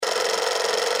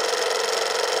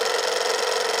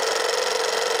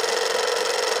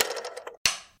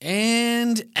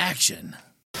And action.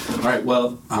 All right,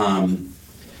 well,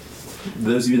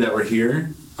 those of you that were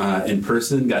here in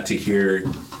person got to hear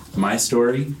my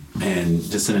story, and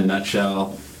just in a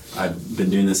nutshell, I've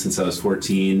been doing this since I was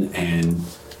 14 and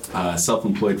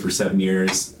self-employed for 7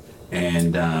 years,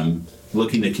 and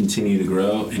looking to continue to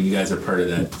grow, and you guys are part of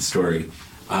that story.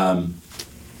 I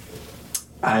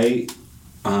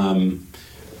want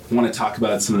to talk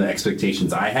about some of the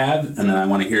expectations I have, and then I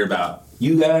want to hear about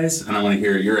you guys, and I want to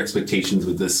hear your expectations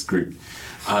with this group.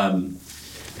 My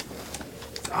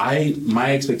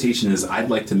expectation is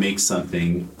I'd like to make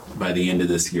something by the end of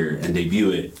this year and debut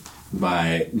it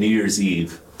by New Year's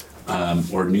Eve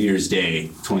or New Year's Day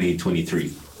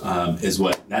 2023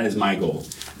 that is my goal.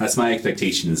 That's my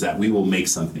expectation, is that we will make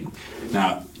something.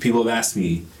 Now, people have asked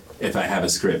me if I have a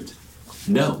script.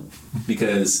 No,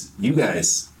 because you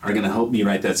guys are going to help me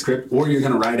write that script, or you're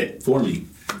going to write it for me,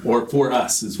 or for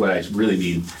us is what I really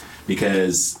mean,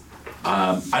 because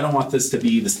I don't want this to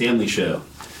be the Stanley show.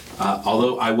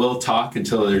 Although I will talk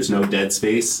until there's no dead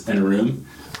space in a room,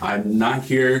 I'm not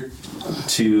here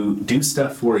to do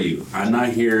stuff for you. I'm not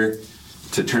here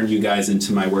to turn you guys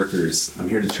into my workers. I'm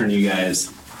here to turn you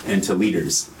guys into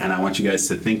leaders. And I want you guys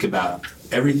to think about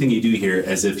everything you do here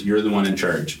as if you're the one in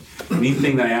charge.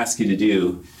 Anything that I ask you to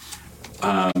do,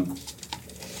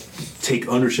 take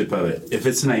ownership of it. If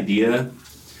it's an idea,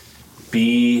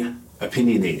 be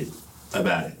opinionated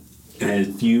about it.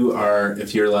 And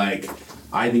if you're like,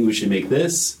 I think we should make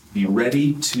this, be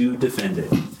ready to defend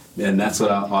it. And that's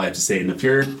what all I have to say. And if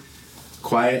you're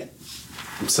quiet,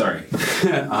 I'm sorry.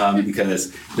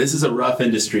 Because this is a rough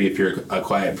industry if you're a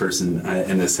quiet person,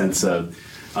 in the sense of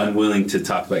unwilling to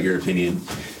talk about your opinion.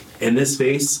 In this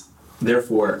space,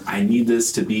 therefore, I need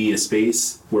this to be a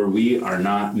space where we are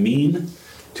not mean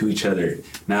to each other.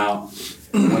 Now,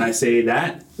 when I say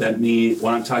that means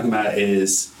what I'm talking about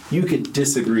is you could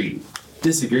disagree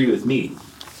with me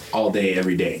all day,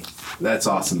 every day. That's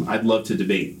awesome. I'd love to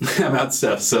debate about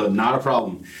stuff, so not a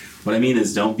problem. What I mean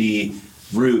is, don't be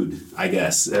rude, I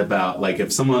guess, about, like,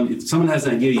 if someone has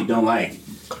an idea you don't like,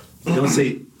 don't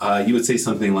say, you would say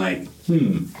something like,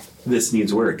 this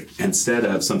needs work, instead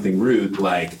of something rude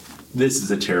like, this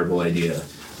is a terrible idea.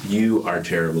 You are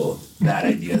terrible. That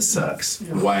idea sucks.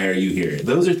 Why are you here?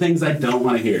 Those are things I don't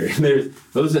want to hear.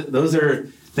 Those are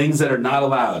things that are not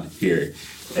allowed here.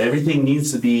 Everything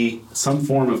needs to be some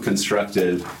form of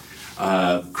constructive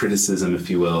criticism, if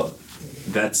you will.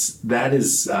 That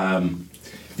is,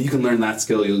 if you can learn that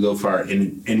skill, you'll go far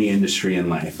in any industry in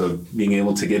life, of being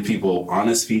able to give people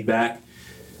honest feedback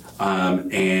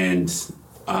and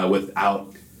without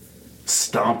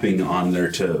stomping on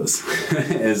their toes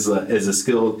is a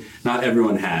skill not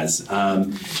everyone has.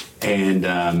 And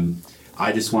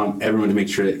I just want everyone to make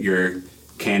sure that you're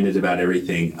candid about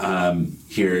everything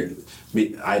here.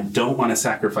 I don't want to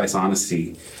sacrifice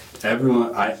honesty.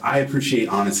 I appreciate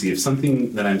honesty. If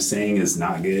something that I'm saying is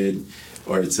not good,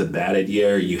 or it's a bad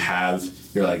idea, or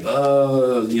you're like,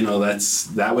 oh,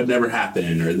 that would never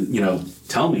happen, or,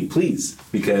 tell me, please,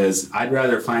 because I'd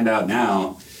rather find out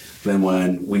now than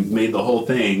when we've made the whole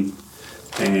thing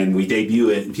and we debut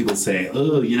it and people say,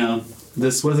 oh,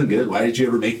 this wasn't good. Why did you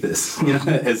ever make this?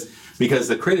 Because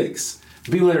the critics,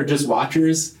 the people that are just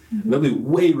watchers, they'll be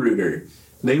way ruder.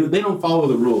 They don't follow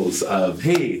the rules of,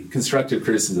 hey, constructive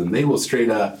criticism. They will straight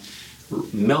up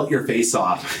melt your face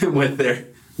off with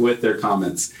their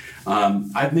comments.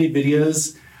 I've made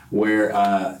videos where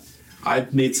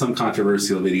I've made some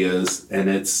controversial videos, and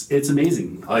it's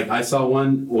amazing. Like, I saw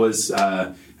one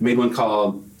I made one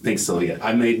called, thanks Sylvia,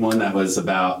 I made one that was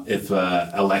about if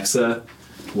Alexa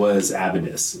was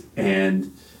Abacus.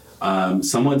 And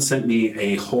someone sent me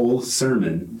a whole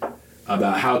sermon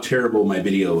about how terrible my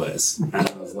video was. And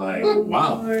I was like,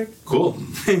 wow, cool.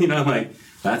 I'm like,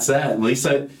 that's that. At least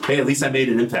I made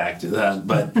an impact.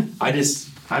 But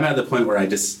I'm at the point where I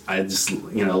just let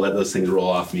those things roll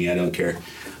off me. I don't care.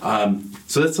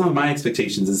 So that's some of my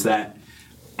expectations, is that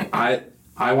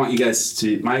I want you guys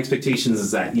my expectations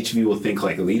is that each of you will think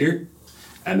like a leader,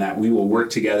 and that we will work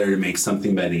together to make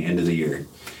something by the end of the year.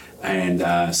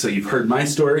 And so you've heard my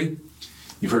story,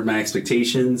 you've heard my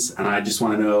expectations, and I just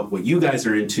want to know what you guys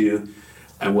are into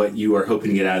and what you are hoping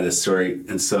to get out of this story.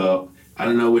 And so I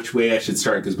don't know which way I should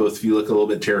start, because both of you look a little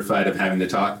bit terrified of having to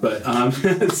talk, but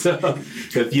so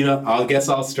if I guess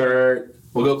I'll start.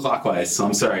 We'll go clockwise, so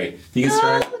I'm sorry. You can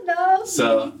start. No.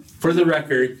 So, for the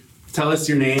record, tell us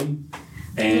your name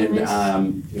and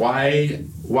why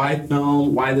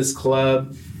film, why this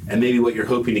club, and maybe what you're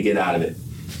hoping to get out of it.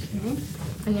 Okay.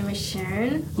 My name is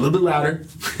Sharon. A little bit louder.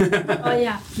 Oh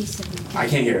yeah, you said it. I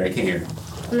can't hear.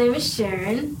 My name is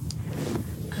Sharon.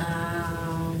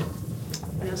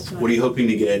 What else What are you hoping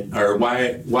to get, or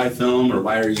why film, or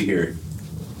why are you here?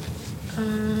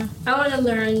 I want to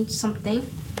learn something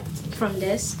from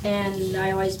this, and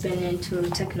I always been into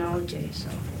technology, so.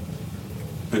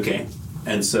 Okay,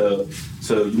 and so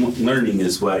learning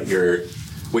is what you're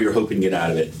hoping to get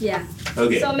out of it. Yeah.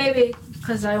 Okay. So maybe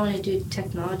because I want to do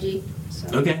technology. So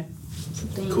Okay.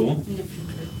 something Cool. in the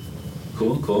future.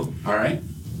 Cool. All right.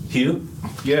 Hugh?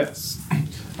 Yes,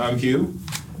 I'm Hugh.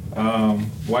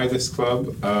 Why this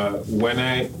club? When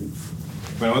I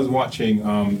was watching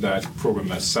that program,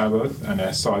 that Sabbath, and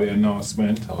I saw the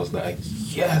announcement, I was like,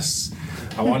 yes,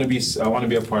 I want to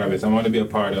be a part of it. I want to be a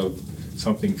part of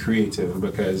something creative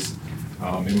because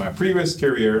in my previous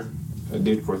career, I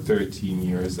did for 13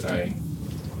 years.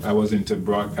 I was into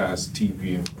broadcast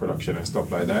TV and production and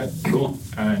stuff like that. Cool.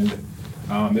 And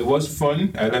it was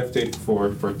fun. I left it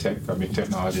for tech. I'm in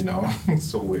technology now. It's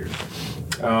so weird.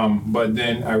 But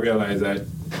then I realized that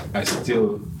I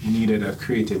still needed a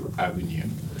creative avenue.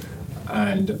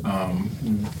 And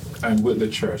with the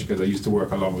church, because I used to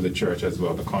work along with the church as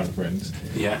well, the conference.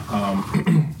 Yeah.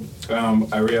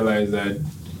 I realized that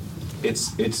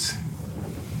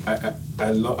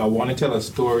I want to tell a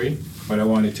story, but I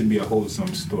want it to be a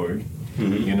wholesome story.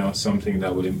 Mm-hmm. You know, something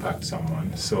that will impact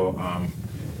someone. So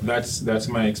that's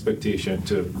my expectation,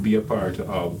 to be a part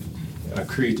of a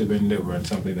creative endeavor and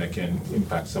something that can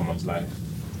impact someone's life.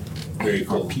 Very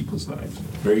cool. Or people's lives.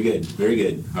 Very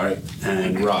good. All right.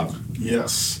 And Rob?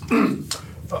 Yes.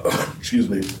 Excuse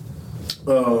me.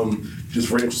 Just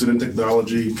very interested in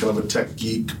technology, kind of a tech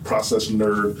geek, process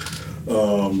nerd.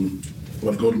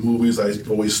 When I go to movies, I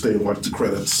always stay and watch the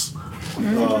credits.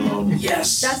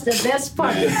 Yes. That's the best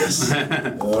part. Yes.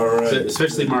 All right.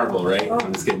 Especially Marvel, right?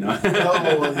 I'm just kidding. No.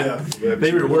 Oh, yeah.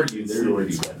 They reward you.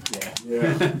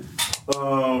 Yeah.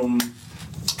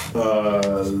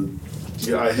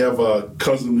 Yeah, I have a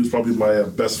cousin who's probably my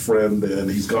best friend, and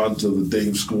he's gone to the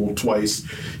Dave School twice.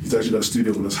 He's actually got a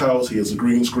studio in his house. He has a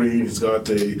green screen. He's got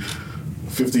a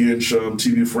 50-inch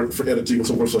TV for editing and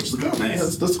so forth. So I'm just like, oh, man,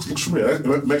 Nice. this looks for me.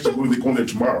 I'm actually going to be going there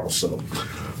tomorrow. So,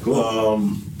 Cool.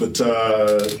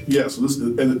 yeah. So this,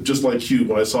 and just like you,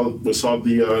 when I saw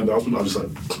the announcement, I was just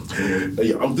like,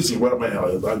 yeah, this is right up my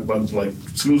alley. I'm like,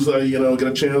 as soon as I get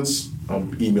a chance,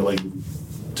 I'm emailing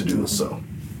to do this. So.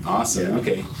 Awesome.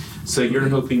 Okay. So you're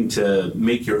hoping to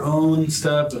make your own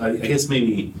stuff? I guess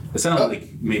maybe it sounded like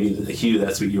maybe Hugh,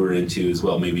 that's what you were into as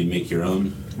well. Maybe make your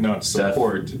own Not stuff.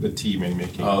 support the team in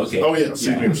making. Oh, okay. Oh yeah,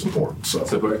 senior support. So.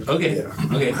 Support. Okay. Yeah.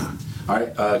 Okay. All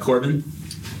right. Corbin.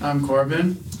 I'm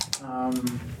Corbin.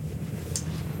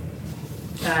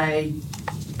 I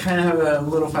kind of have a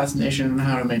little fascination on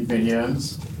how to make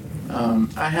videos.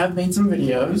 I have made some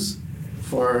videos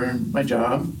for my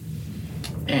job,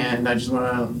 and I just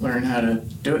want to learn how to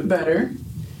do it better.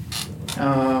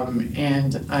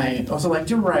 And I also like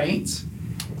to write,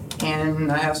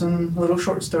 and I have some little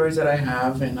short stories that I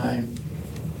have, and I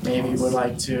maybe would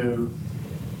like to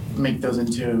make those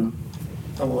into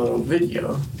a little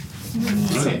video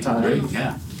sometime. Great.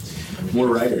 Yeah. More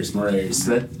writers.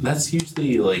 That's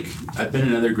usually like, I've been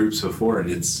in other groups before,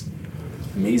 and it's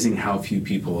amazing how few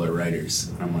people are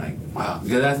writers. I'm like, wow.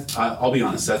 Because I'll be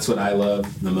honest, that's what I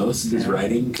love the most is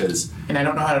writing, because. And I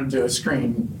don't know how to do a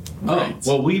screen. Oh,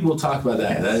 well, we will talk about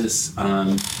that. Yes. That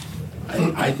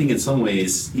is, I think in some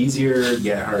ways easier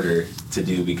yet harder to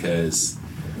do because.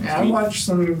 Yeah, I watched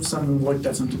looked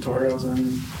at some tutorials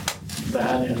and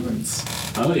that, and it's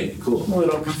Oh yeah, cool. a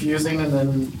little confusing, and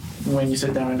then when you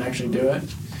sit down and actually do it.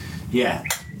 Yeah.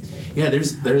 Yeah,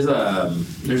 there's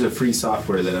a free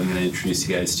software that I'm going to introduce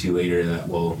you guys to later that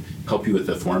will help you with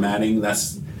the formatting.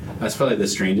 That's probably the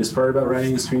strangest part about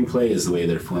writing a screenplay is the way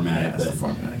they're formatted. It's the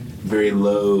formatting. Very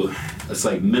low. It's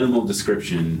like minimal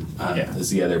description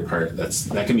is the other part.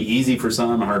 That can be easy for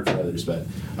some, hard for others. But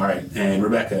all right, and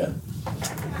Rebecca.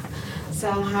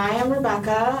 So hi, I'm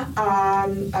Rebecca.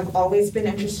 I've always been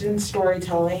interested in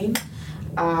storytelling.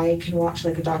 I can watch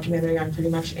like a documentary on pretty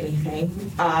much anything.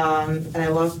 And I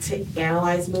love to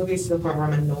analyze movies to the point where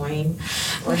I'm annoying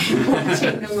when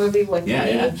watching the movie with me.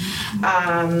 Yeah.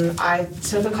 I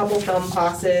took a couple film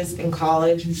classes in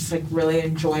college and just like really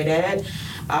enjoyed it.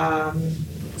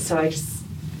 So I just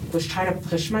was trying to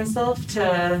push myself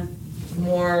to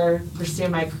more pursue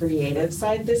my creative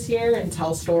side this year and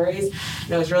tell stories.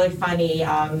 And it was really funny.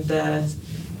 The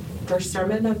first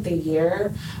sermon of the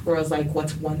year where it was like,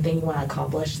 what's one thing you want to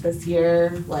accomplish this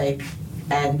year? Like,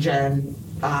 and Jen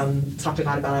talked to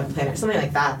God about it on planet, something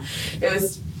like that. It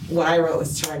was, what I wrote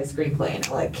was to write a screenplay, and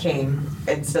it like came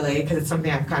instantly because it's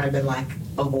something I've kind of been like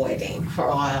avoiding for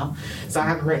a while. So I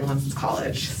haven't written one since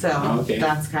college. So Okay.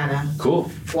 that's kind of Cool.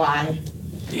 why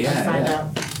I signed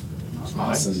up.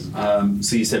 Awesome.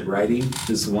 So you said writing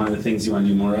is one of the things you want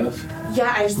to do more of?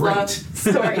 Yeah, I just love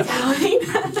storytelling.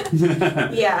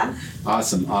 Yeah.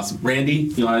 Awesome. Randy,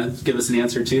 you want to give us an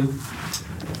answer too?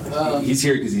 He's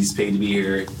here because he's paid to be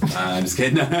here. I'm just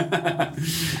kidding.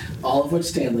 All of what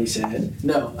Stanley said.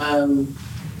 No,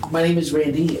 my name is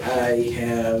Randy. I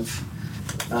have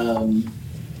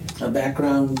a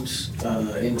background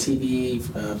in TV,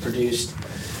 produced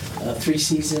 3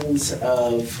 seasons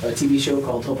of a TV show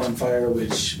called Hope on Fire,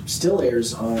 which still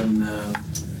airs on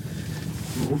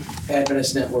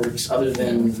Adventist networks other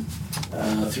than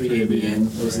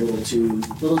 3ABN. It was a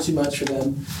little too much for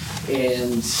them.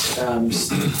 And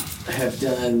I have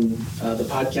done the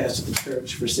podcast at the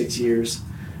church for 6 years.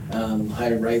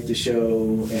 I write the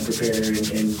show and prepare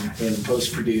and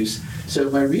post-produce. So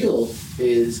my reel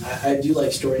is, I do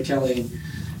like storytelling,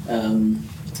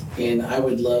 and I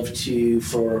would love to,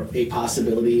 for a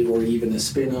possibility or even a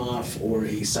spin-off or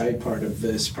a side part of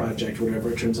this project,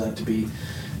 whatever it turns out to be,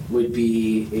 would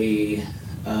be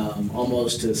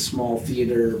almost a small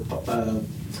theater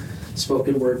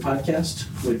spoken word podcast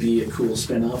would be a cool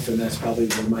spin-off, and that's probably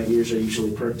when my ears are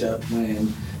usually perked up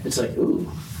when it's like,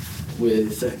 ooh,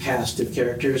 with a cast of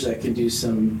characters that can do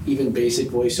some even basic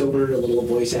voiceover, a little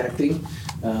voice acting,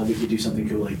 we could do something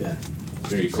cool like that.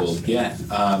 Very cool. Yeah.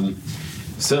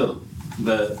 So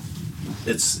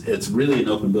it's really an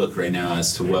open book right now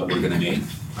as to what we're gonna make.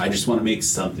 I just want to make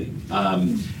something.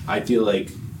 I feel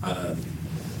like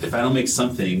if I don't make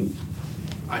something,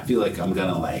 I feel like I'm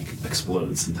gonna like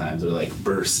explode sometimes or like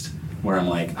burst, where I'm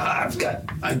like,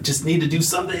 I just need to do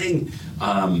something.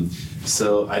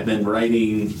 So I've been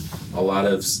writing a lot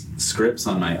of scripts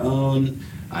on my own.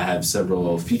 I have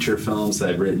several feature films that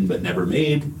I've written but never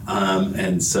made.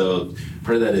 And so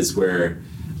part of that is where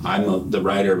I'm the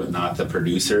writer but not the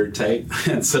producer type.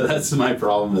 And so that's my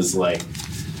problem, is like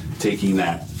taking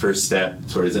that first step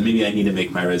towards it. Maybe I need to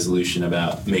make my resolution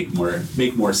about make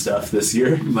more stuff this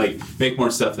year, like make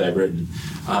more stuff that I've written.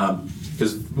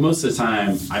 Because most of the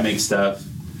time I make stuff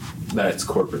that's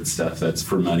corporate stuff, that's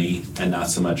for money and not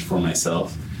so much for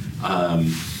myself.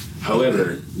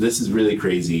 However, this is really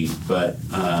crazy, but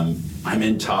I'm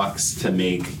in talks to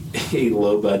make a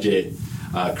low budget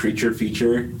creature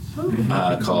feature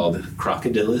called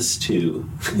Crocodilus 2,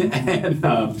 and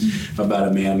about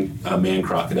a man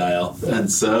crocodile, and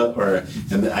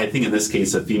I think in this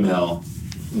case a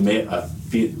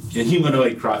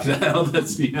humanoid crocodile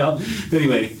that's female.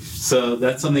 Anyway, so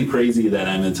that's something crazy that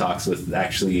I'm in talks with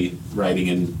actually writing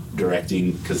and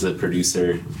directing, because the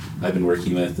producer I've been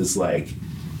working with is like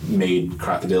made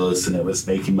Crocodilus and it was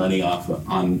making money off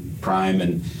on Prime,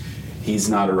 and he's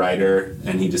not a writer,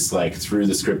 and he just like threw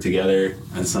the script together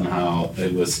and somehow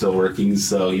it was still working.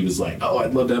 So he was like, oh,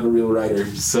 I'd love to have a real writer.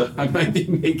 So I might be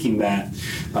making that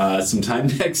sometime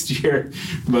next year.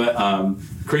 But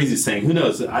crazy saying, who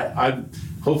knows? I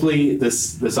hopefully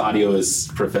this audio is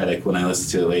prophetic when I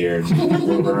listen to it later and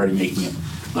we're already making it.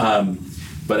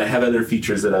 But I have other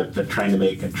features that I've been trying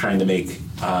to make.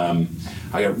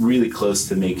 I got really close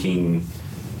to making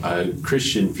a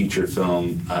Christian feature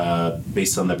film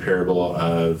based on the parable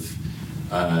of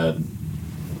the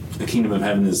kingdom of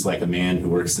heaven is like a man who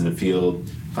works in a field,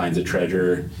 finds a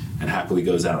treasure, and happily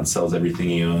goes out and sells everything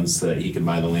he owns so that he can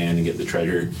buy the land and get the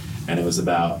treasure. And it was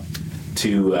about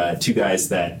two guys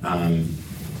that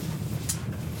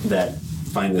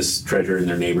find this treasure in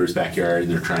their neighbor's backyard,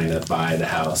 and they're trying to buy the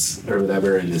house or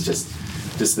whatever, and it's just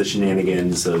the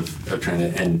shenanigans of trying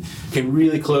to, and came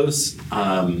really close.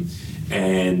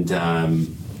 And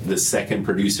the second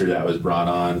producer that was brought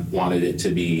on wanted it to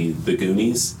be the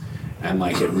Goonies, and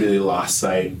like it really lost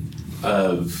sight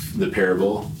of the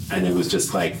parable, and it was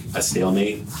just like a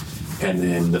stalemate. And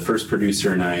then the first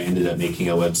producer and I ended up making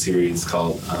a web series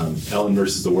called Ellen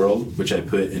versus the World, which I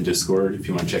put in Discord if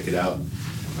you want to check it out.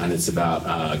 And it's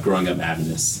about growing up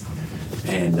Adventist.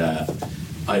 And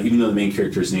even though the main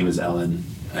character's name is Ellen,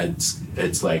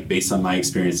 it's like based on my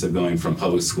experience of going from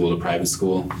public school to private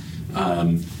school,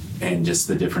 and just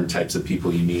the different types of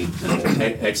people you meet and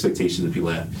the expectations that people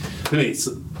have. Anyway,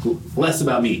 so less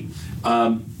about me.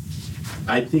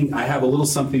 I think I have a little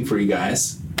something for you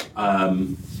guys.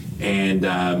 And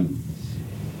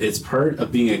it's part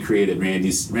of being a creative. Randy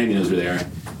knows where they are.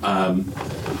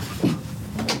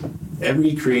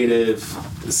 Every creative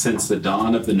since the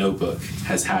dawn of the Notebook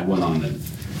has had one on them.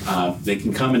 They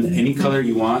can come in any color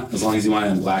you want, as long as you want it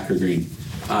in black or green.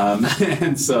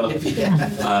 And so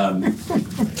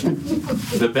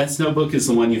the best notebook is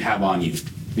the one you have on you,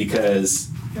 because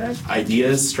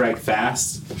ideas strike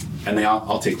fast, and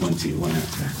I'll take one too. Why not?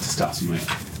 Just toss them away.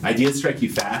 ideas strike you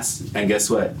fast, and guess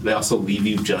what? They also leave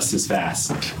you just as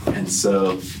fast. And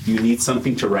so you need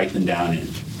something to write them down in.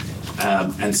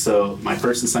 And so my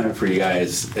first assignment for you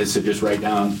guys is to just write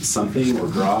down something or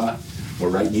draw or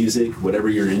write music, whatever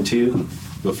you're into,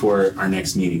 before our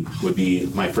next meeting would be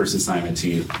my first assignment to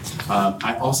you.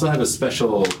 I also have a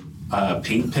special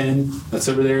paint pen that's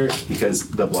over there because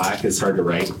the black is hard to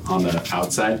write on the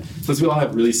outside. Since we all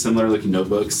have really similar looking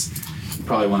notebooks, you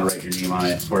probably want to write your name on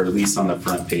it, or at least on the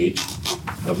front page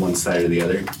of one side or the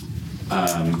other.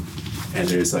 And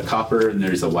there's a copper and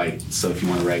there's a white, so if you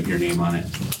want to write your name on it,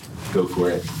 go for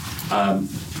it.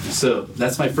 So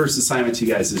that's my first assignment to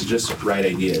you guys, is just write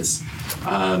ideas.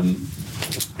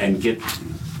 And it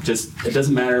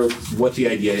doesn't matter what the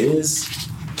idea is,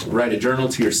 write a journal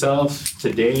to yourself.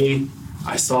 Today,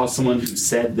 I saw someone who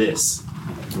said this.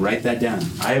 Write that down.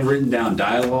 I have written down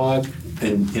dialogue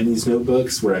in these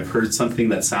notebooks where I've heard something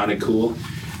that sounded cool.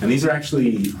 And these are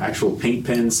actually actual paint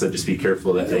pens, so just be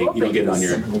careful that you don't get it on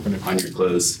your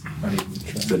clothes.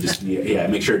 So just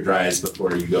make sure it dries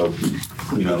before you go,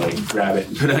 like grab it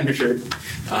and put it on your shirt.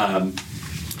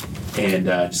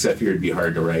 Just I figured it'd be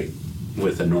hard to write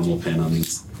with a normal pen on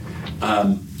these.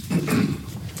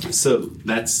 So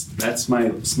that's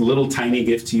my little tiny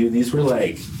gift to you. These were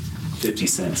like 50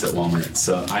 cents at Walmart.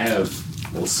 So I have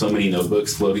so many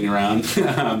notebooks floating around,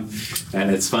 and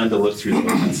it's fun to look through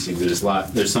them.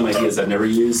 There's some ideas I've never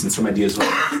used, and some ideas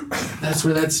that's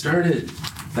where that started.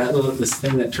 This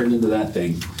thing that turned into that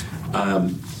thing.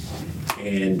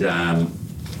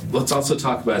 Let's also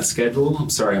talk about schedule. I'm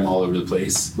sorry I'm all over the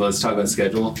place, but let's talk about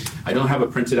schedule. I don't have a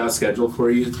printed out schedule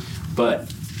for you, but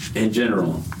in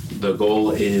general, the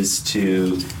goal is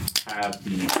to have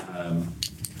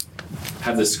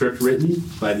the script written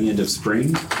by the end of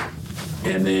spring,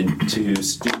 and then to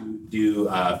do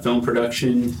film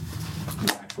production,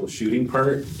 the actual shooting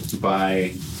part,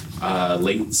 by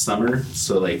late summer,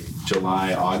 so like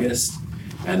July, August,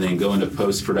 and then go into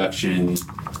post-production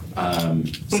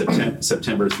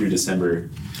September through December.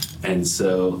 And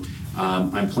so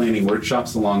I'm planning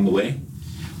workshops along the way.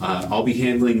 I'll be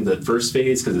handling the first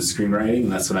phase because it's screenwriting,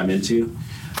 and that's what I'm into.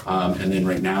 And then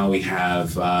right now we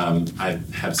have, I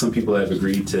have some people that have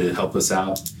agreed to help us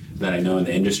out that I know in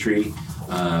the industry.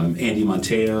 Andy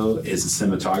Monteo is a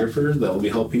cinematographer that will be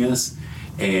helping us.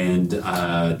 And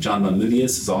John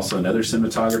Mamudius is also another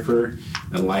cinematographer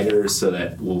and lighter, so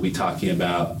that we'll be talking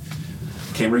about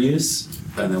camera use,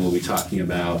 and then we'll be talking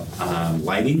about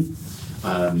lighting.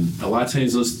 A lot of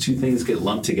times those two things get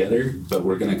lumped together, but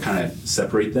we're going to kind of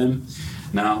separate them.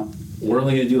 Now, we're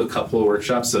only going to do a couple of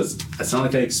workshops, so it's not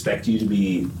like I expect you to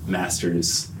be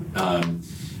masters,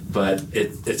 but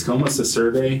it's almost a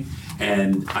survey,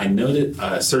 and I noted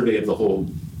a survey of the whole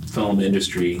film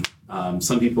industry.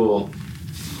 Some people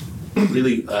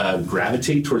really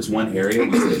gravitate towards one area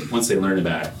once they learn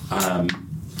about it.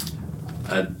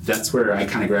 That's where I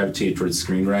kind of gravitated towards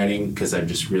screenwriting, because I've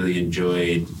just really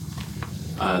enjoyed.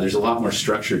 There's a lot more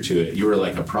structure to it. You were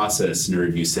like a process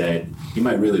nerd. You said you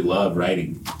might really love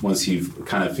writing once you've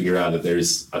kind of figured out that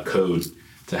there's a code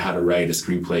to how to write a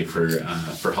screenplay for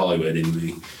Hollywood.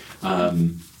 Anyway,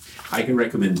 I can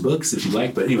recommend books if you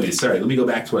like. But anyway, sorry. Let me go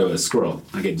back to what I was. Squirrel.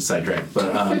 I get sidetracked.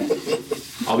 But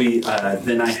I'll be.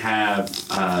 Then I have.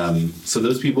 So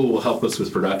those people will help us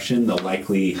with production. They'll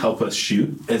likely help us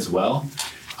shoot as well.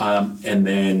 And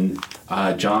then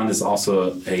John is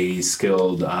also a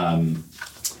skilled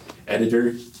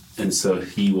editor, and so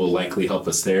he will likely help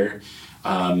us there.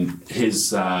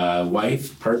 His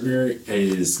partner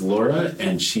is Laura,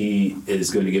 and she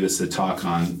is going to give us a talk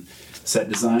on set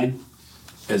design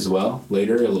as well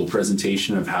later, a little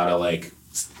presentation of how to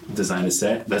design a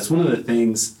set. That's one of the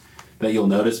things that you'll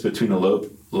notice between a low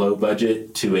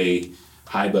budget to a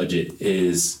high budget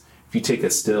is if you take a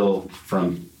still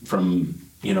from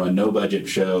a no budget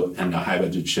show and a high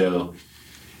budget show,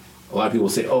 a lot of people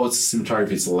say, oh, it's the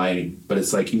cinematography, it's the lighting. But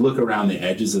it's like you look around the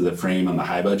edges of the frame on the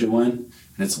high budget one, and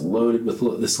it's loaded with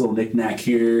this little knick-knack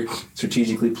here,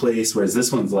 strategically placed, whereas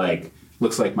this one's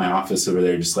looks like my office over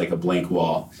there, just like a blank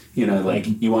wall. You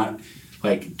want,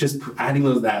 just adding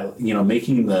that,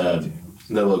 making the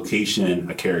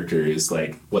location a character is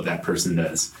what that person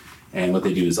does. And what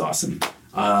they do is awesome.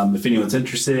 If anyone's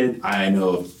interested, I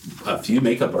know a few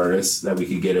makeup artists that we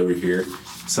could get over here,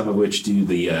 some of which do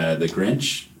the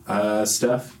Grinch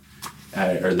stuff,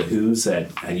 or the Who's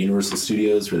at Universal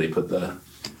Studios, where they put the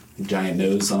giant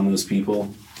nose on those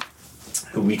people.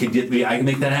 I can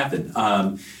make that happen.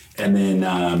 And then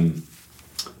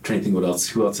trying to think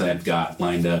who else I've got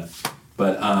lined up.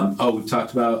 But we've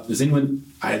talked about.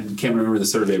 I can't remember the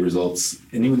survey results.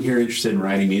 Anyone here interested in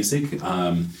writing music?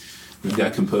 We've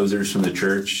got composers from the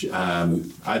church.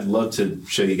 I'd love to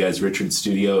show you guys Richard's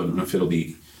studio. I don't know if it'll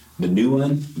be the new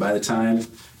one by the time,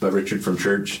 but Richard from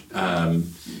church,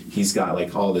 he's got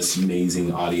like all this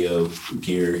amazing audio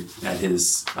gear at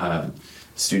his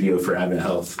studio for Advent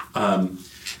Health.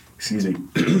 Excuse me.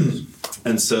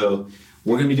 And so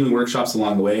we're going to be doing workshops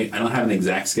along the way. I don't have an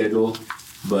exact schedule,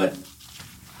 but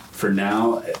for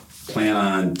now, plan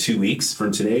on 2 weeks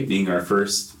from today being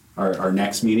our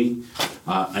next meeting.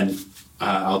 And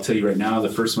I'll tell you right now, the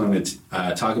first one I'm going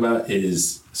to talk about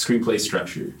is screenplay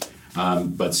structure,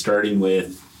 but starting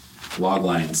with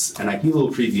Loglines. And I can give a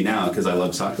little preview now because I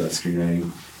love to talk about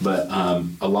screenwriting. But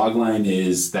a logline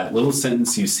is that little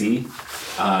sentence you see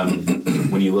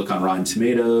when you look on Rotten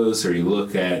Tomatoes or you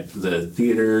look at the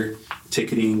theater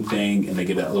ticketing thing, and they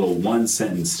give that little one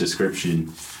sentence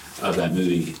description of that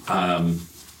movie.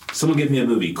 Someone give me a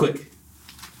movie, quick.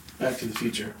 Back to the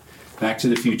Future. Back to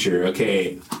the Future.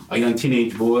 Okay, a young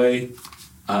teenage boy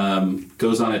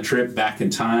goes on a trip back in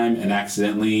time and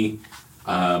accidentally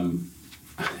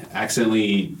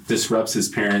disrupts his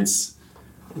parents'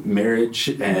 marriage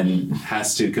and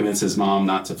has to convince his mom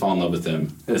not to fall in love with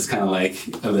him. It's kind of like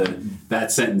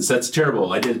that sentence. That's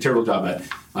terrible. I did a terrible job at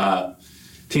it.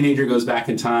 Teenager goes back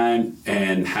in time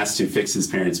and has to fix his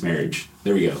parents' marriage.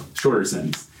 There we go. Shorter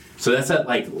sentence. So that's that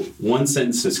like one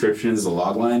sentence description is a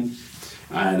log line.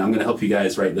 And I'm going to help you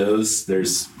guys write those.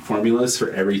 There's formulas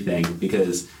for everything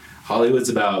because Hollywood's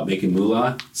about making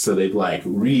moolah. So they've like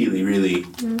really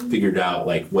figured out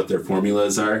like what their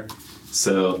formulas are.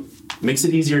 So it makes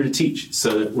it easier to teach.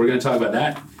 So we're going to talk about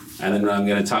that. And then I'm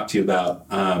going to talk to you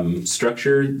about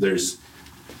structure. There's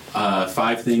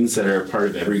 5 things that are part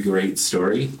of every great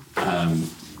story. And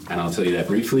I'll tell you that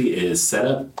briefly is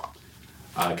setup,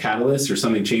 catalyst or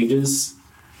something changes.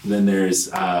 Then there's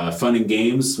fun and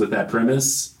games with that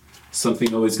premise.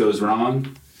 Something always goes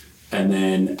wrong. And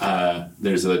then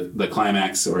there's the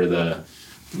climax or the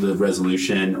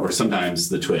resolution or sometimes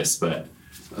the twist. But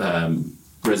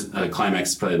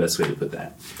climax is probably the best way to put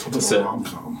that. Sounds like a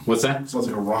rom-com. What's that? Sounds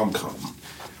like a rom-com.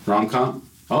 Rom-com?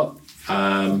 Oh,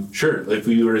 sure. If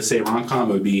we were to say rom-com,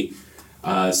 it would be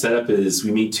setup is we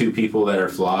meet 2 people that are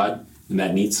flawed and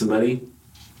that need somebody.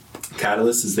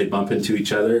 Catalyst is they bump into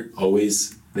each other.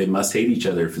 Always, they must hate each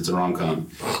other if it's a rom-com.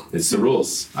 It's the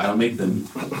rules. I don't make them,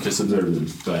 just observe them.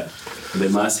 But they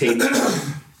must hate each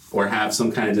other or have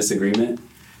some kind of disagreement.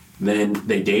 Then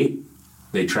they date.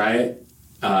 They try it.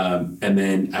 And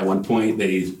then at one point,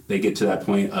 they get to that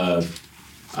point of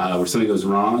where something goes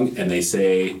wrong and they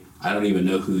say, I don't even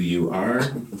know who you are.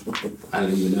 I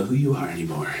don't even know who you are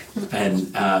anymore. And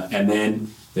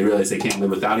then they realize they can't live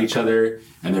without each other,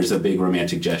 and there's a big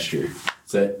romantic gesture.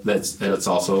 So that's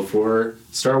also for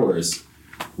Star Wars.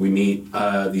 We meet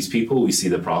these people, we see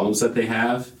the problems that they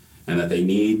have, and that they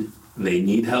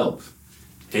need help.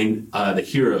 And the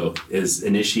hero is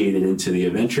initiated into the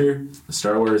adventure.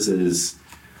 Star Wars is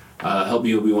help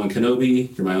me, Obi-Wan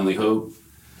Kenobi, you're my only hope.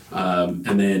 And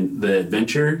then the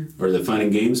adventure or the fun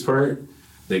and games part,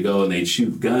 they go and they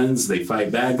shoot guns, they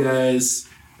fight bad guys,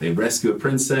 they rescue a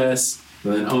princess,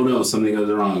 and then oh no, something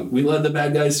goes wrong. We led the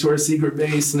bad guys to our secret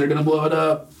base and they're gonna blow it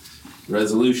up.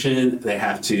 Resolution, they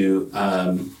have to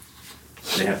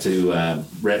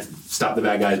stop the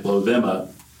bad guys, blow them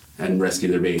up, and rescue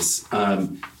their base.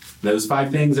 Those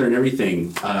 5 things are in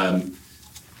everything.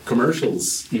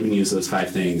 Commercials even use those 5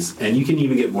 things, and you can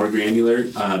even get more granular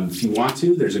if you want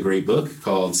to. There's a great book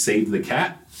called Save the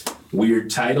Cat. Weird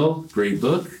title, great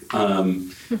book,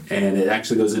 and it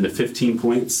actually goes into 15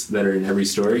 points that are in every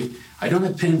story. I don't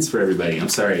have pens for everybody. I'm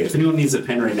sorry. If anyone needs a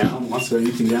pen right now and wants to write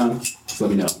anything down, just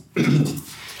let me know.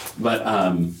 But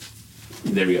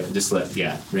there we go.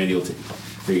 Randy will take.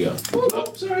 There you go.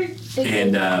 Oh, sorry.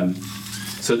 And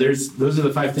so those are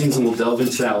the 5 things, and we'll delve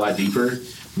into that a lot deeper.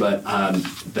 But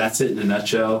that's it in a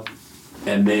nutshell.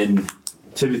 And then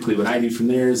typically what I do from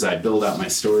there is I build out my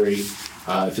story.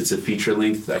 If it's a feature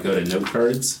length, I go to note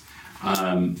cards.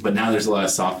 But now there's a lot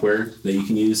of software that you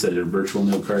can use that are virtual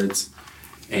note cards.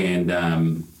 And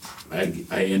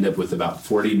I end up with about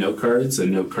 40 note cards, a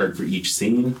note card for each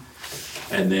scene.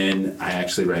 And then I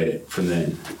actually write it from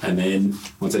then. And then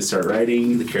once I start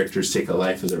writing, the characters take a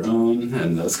life of their own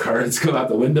and those cards go out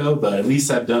the window. But at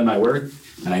least I've done my work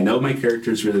and I know my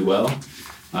characters really well.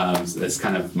 That's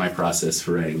kind of my process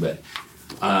for writing. But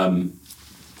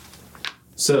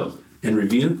so in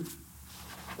review,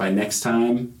 by next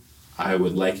time, I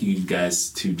would like you guys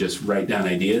to just write down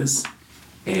ideas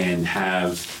and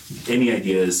have any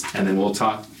ideas, and then we'll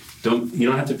talk. You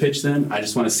don't have to pitch them. I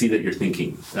just want to see that you're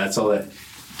thinking. That's all that.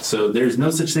 So there's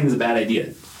no such thing as a bad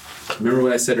idea. remember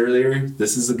what I said earlier?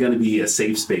 This is going to be a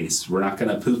safe space. We're not going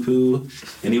to poo-poo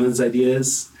anyone's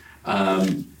ideas,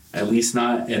 at least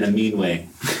not in a mean way.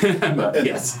 But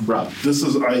yes, Rob. This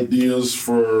is ideas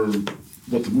for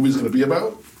what the movie's going to be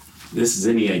about? This is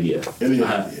any idea. Any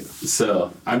idea.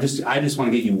 So I just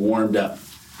want to get you warmed up.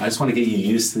 I just want to get you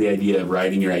used to the idea of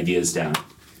writing your ideas down,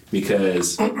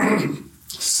 because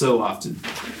so often,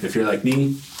 if you're like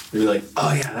me, you're like,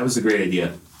 oh yeah, that was a great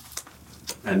idea.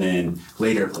 And then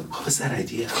later, like, what was that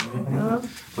idea?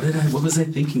 What was I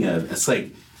thinking of? It's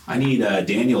like, I need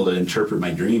Daniel to interpret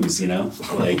my dreams, you know?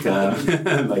 Like,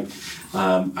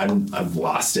 I've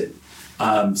lost it.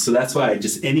 So that's why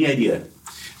just any idea.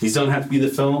 These don't have to be the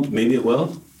film. Maybe it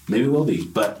will. Maybe it will be.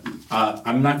 But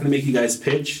I'm not going to make you guys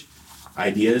pitch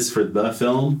ideas for the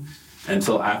film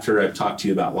until after I've talked to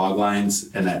you about Loglines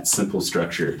and that simple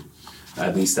structure,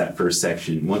 at least that first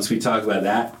section. Once we talk about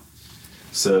that,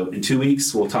 so in 2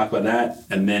 weeks, we'll talk about that,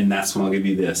 and then that's when I'll give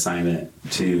you the assignment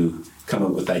to come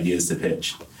up with ideas to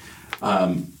pitch.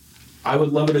 I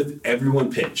would love it if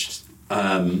everyone pitched.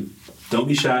 Don't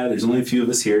be shy. There's only a few of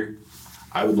us here.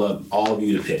 I would love all of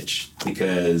you to pitch,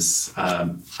 because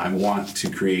I want to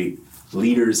create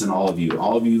leaders in all of you.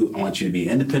 All of you, I want you to be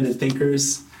independent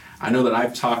thinkers. I know that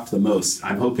I've talked the most.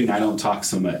 I'm hoping I don't talk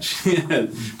so much.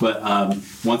 But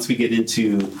once we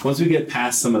get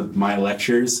past some of my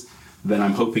lectures, then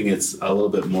I'm hoping it's a little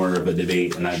bit more of a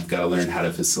debate, and I've got to learn how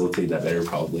to facilitate that better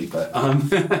probably. But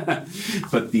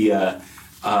do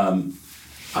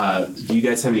you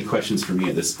guys have any questions for me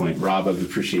at this point? Rob, I would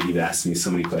appreciate you asking me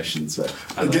so many questions. But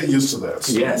I get used to that.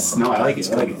 So. Yes, no, I like it.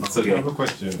 It's okay. I have a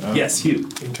question. Yes, Hugh.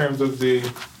 In terms of the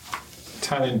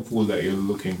talent pool that you're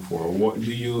looking for,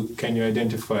 can you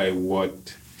identify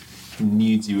what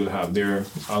needs you will have? There are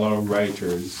a lot of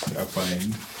writers, I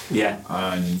find. Yeah.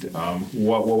 And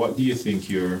what do you think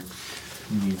your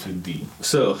needs would be?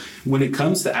 So when it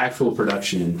comes to actual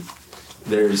production,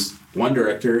 there's one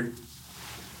director,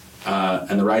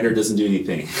 and the writer doesn't do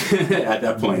anything. At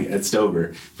that point, it's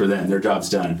over for them. Their job's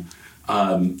done.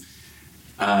 Then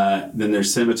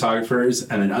there's cinematographers,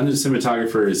 and then under the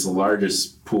cinematographer is the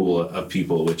largest pool of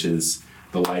people, which is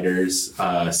the lighters,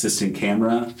 assistant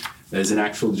camera. There's an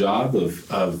actual job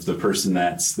of the person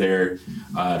that's there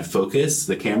to focus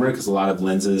the camera, because a lot of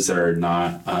lenses are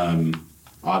not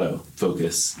auto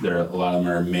focus. A lot of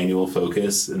them are manual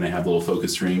focus, and they have little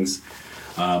focus rings.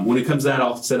 When it comes to that,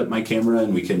 I'll set up my camera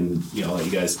and we can, let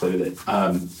you guys play with it.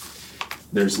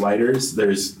 There's lighters.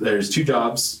 There's two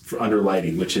jobs under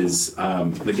lighting, which is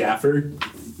the gaffer,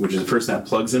 which is the person that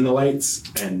plugs in the lights,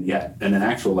 and an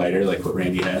actual lighter like what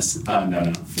Randy has.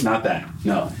 No, not that.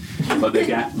 No, but the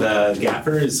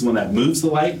gaffer is the one that moves the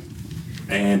light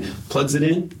and plugs it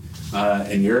in.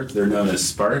 In Europe, they're known as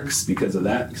sparks because of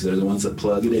that, because they're the ones that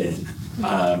plug it in.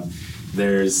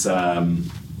 There's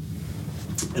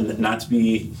and not to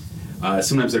be,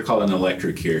 sometimes they're called an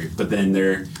electric here, but then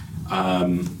they're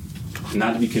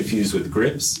not to be confused with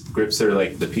grips. Grips are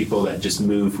like the people that just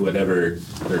move whatever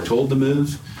they're told to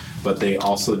move, but they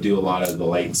also do a lot of the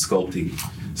light sculpting.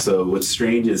 So what's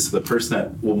strange is the person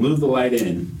that will move the light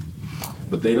in,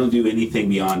 but they don't do anything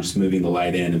beyond just moving the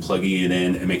light in and plugging it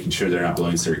in and making sure they're not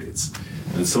blowing circuits.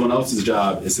 And someone else's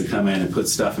job is to come in and put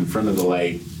stuff in front of the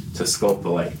light to sculpt the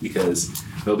light, because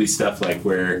there'll be stuff like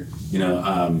where,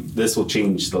 this will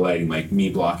change the lighting, like me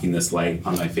blocking this light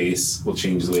on my face will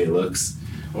change the way it looks,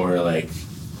 or like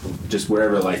just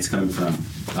wherever the light's coming from.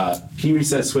 Can you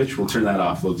reset switch? We'll turn that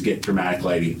off. We'll get dramatic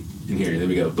lighting in here. There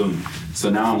we go. Boom. So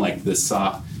now I'm like this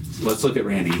soft. Let's look at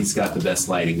Randy. He's got the best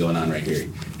lighting going on right here.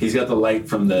 He's got the light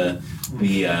from the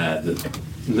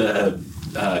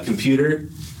computer,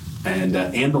 and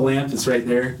the lamp is right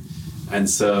there. And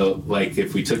so, like,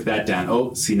 if we took that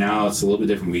down, see, now it's a little bit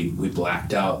different. We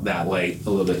blacked out that light a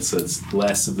little bit, so it's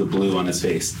less of the blue on his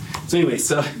face. So anyway,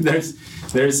 so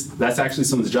that's actually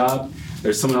someone's job.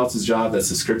 There's someone else's job that's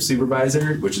a script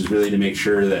supervisor, which is really to make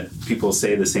sure that people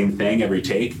say the same thing every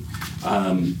take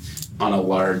on a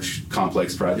large,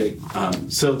 complex project.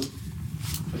 So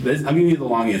I'm giving you the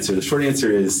long answer. The short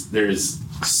answer is there's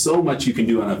so much you can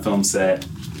do on a film set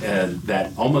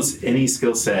that almost any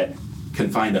skill set can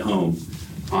find a home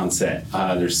on set.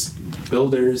 There's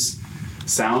builders,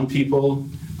 sound people,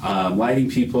 lighting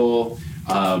people,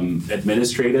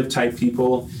 administrative type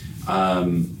people,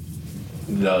 almost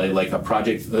like a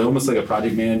project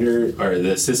manager, or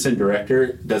the assistant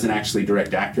director doesn't actually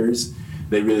direct actors.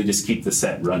 They really just keep the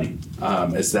set running.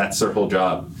 That's their whole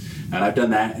job. And I've done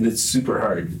that, and it's super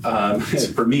hard.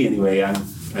 For me anyway, I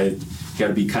got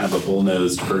to be kind of a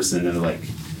bull-nosed person and like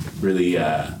really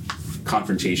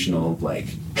confrontational, like,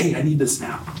 hey, I need this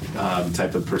now,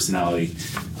 type of personality.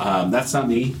 That's not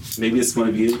me. Maybe it's one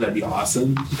of you. That'd be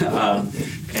awesome.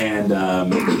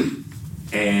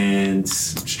 And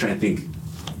just trying to think,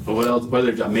 what else?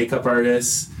 Whether a makeup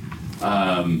artist,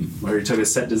 or you took a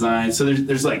set design. So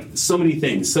there's like so many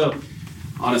things. So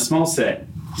on a small set,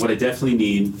 what I definitely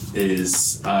need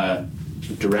is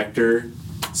director,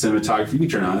 cinematographer. You can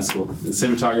turn on, it's cool. The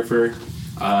cinematographer,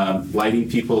 lighting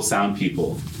people, sound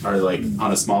people are like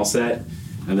on a small set.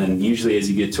 And then usually as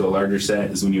you get to a larger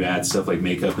set is when you add stuff like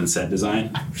makeup and set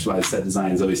design, which is why set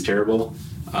design is always terrible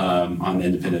on the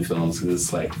independent films, because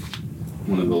it's like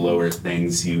one of the lower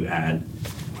things you add.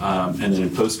 And then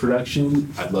in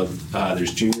post-production, I'd love,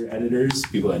 there's junior editors,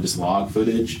 people that just log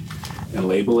footage and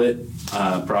label it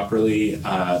properly,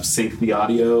 sync the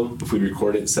audio if we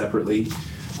record it separately,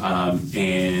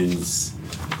 and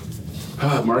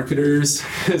marketers.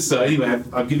 So anyway,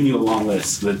 I've given you a long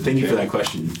list, but thank you for that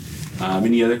question.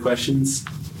 Any other questions?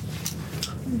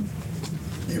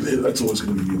 That's always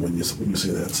going to be you when you say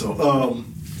that. So,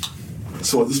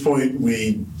 so at this point,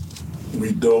 we're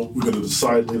going to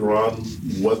decide later on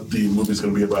what the movie is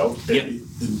going to be about. Yep. A.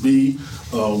 And B,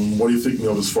 what are you thinking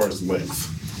of as far as length?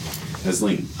 As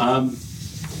length.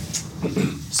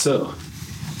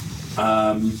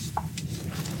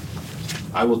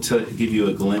 I will give you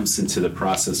a glimpse into the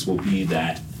process. Will be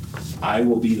that I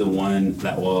will be the one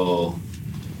that will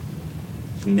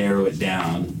narrow it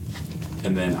down,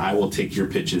 and then I will take your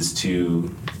pitches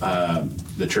to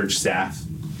the church staff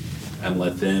and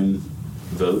let them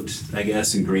vote, I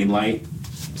guess, and green light.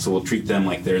 So we'll treat them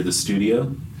like they're the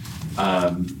studio.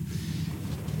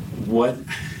 What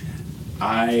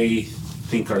I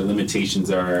think our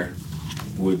limitations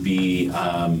would be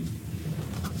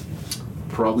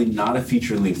probably not a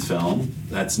feature-length film.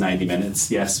 That's 90 minutes.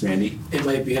 Yes, Randy? It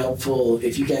might be helpful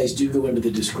if you guys do go into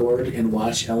the Discord and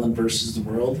watch Ellen versus the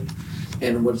World.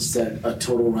 And what's that, a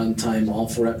total runtime, all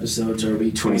 4 episodes, are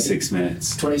we 26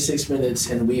 minutes. 26 minutes,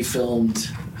 and we filmed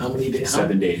how many days?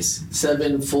 7 days.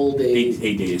 7 full days.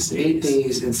 8 days. 8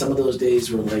 days, and some of those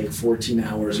days were like 14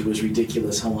 hours. It was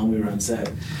ridiculous how long we were on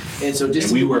set. And so just...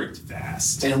 And we worked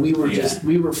fast. And we were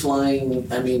we were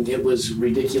flying, I mean, it was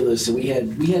ridiculous. And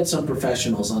we had some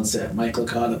professionals on set. Michael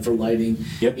Cotta for lighting.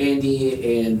 Yep.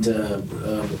 Andy and,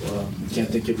 can't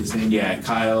think of his name. Yeah,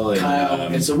 Kyle.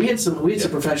 And so we had some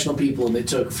professional people, and they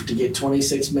took to get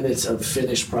 26 minutes of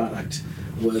finished product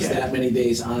was that many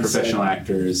days on professional set.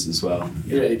 actors as well.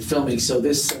 Right, filming. So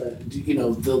this,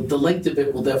 the length of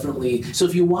it will definitely. So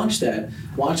if you watch that,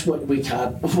 watch what we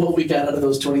got out of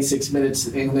those 26 minutes,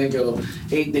 and then go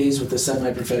 8 days with a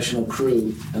semi-professional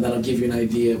crew, and that'll give you an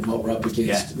idea of what we're up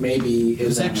against. Yeah. Maybe it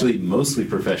was actually mostly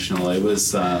professional. It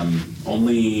was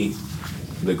only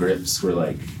the grips were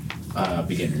like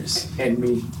beginners. And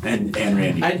me. And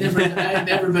Randy. I'd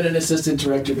never been an assistant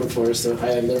director before, so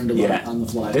I learned a lot on the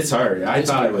fly. It's hard. I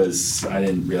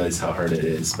didn't realize how hard it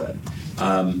is, but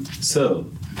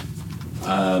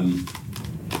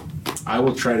I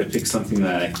will try to pick something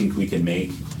that I think we can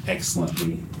make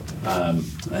excellently.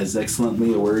 Is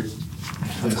excellently a word?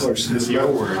 Of course. It's your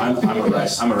word. I'm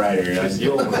a writer. It's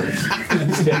your word.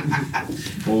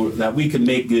 Well, that we can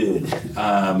make good.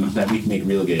 That we can make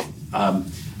real good.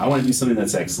 I want to do something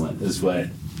that's excellent, is what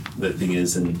the thing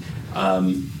is, and I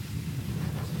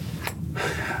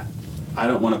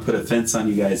don't want to put a fence on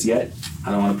you guys yet.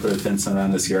 I don't want to put a fence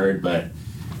around this yard, but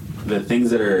the things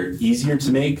that are easier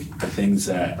to make are things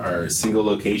that are single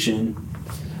location,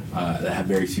 that have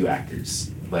very few actors.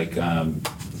 Like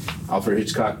Alfred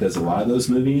Hitchcock does a lot of those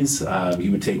movies. He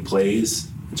would take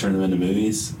plays and turn them into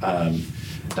movies.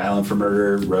 Dial M for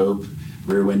Murder, Rope,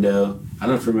 Rear Window. I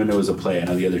don't know if Rear Window was a play. I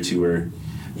know the other two were.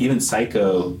 Even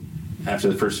Psycho, after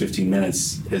the first 15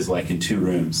 minutes, is like in 2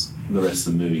 rooms. The rest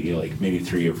of the movie, like maybe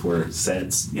 3 or 4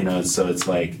 sets, So it's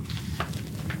like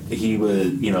he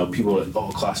would, people were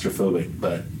claustrophobic,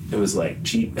 but it was like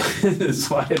cheap. That's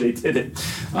why they did it.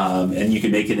 And you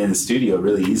can make it in the studio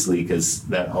really easily because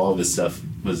all of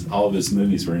his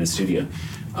movies were in a studio.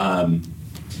 But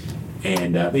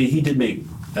he did make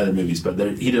other movies, but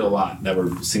he did a lot that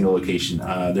were single location.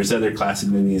 There's other classic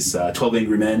movies, 12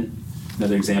 Angry Men.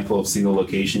 Another example of single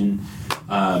location.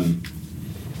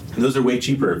 Those are way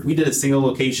cheaper. If we did a single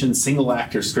location, single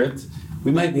actor script,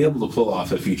 we might be able to pull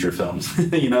off a feature film,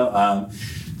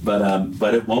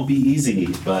 but it won't be easy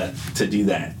to do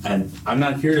that. And I'm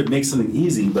not here to make something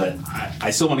easy, but I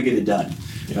still want to get it done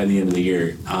by the end of the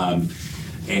year.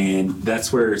 And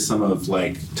that's where some of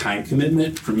time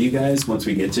commitment from you guys, once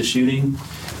we get to shooting,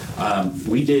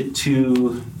 we did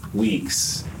 2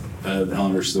 weeks of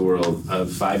Ellen vs. the World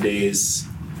of 5 days,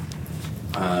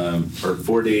 or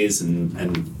 4 days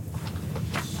and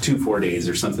 2 4-days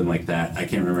or something like that. I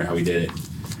can't remember how we did it.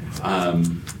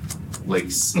 And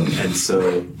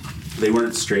so they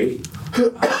weren't straight.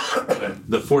 But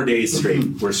the 4 days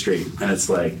straight were straight. And it's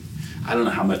like, I don't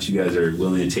know how much you guys are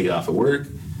willing to take off of work.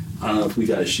 I don't know if we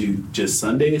got to shoot just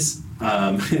Sundays.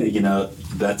 I've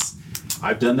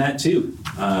done that too.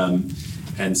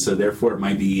 And so therefore it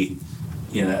might be,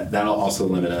 that'll also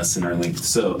limit us in our length.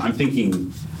 So I think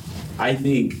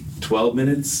 12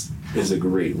 minutes is a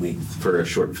great length for a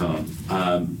short film.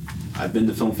 I've been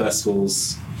to film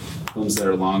festivals. Films that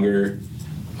are longer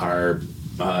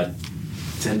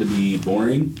tend to be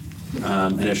boring.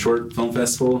 In a short film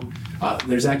festival,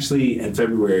 there's actually in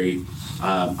February,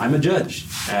 I'm a judge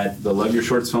at the Love Your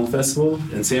Shorts Film Festival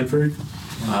in Sanford,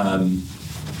 and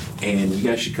you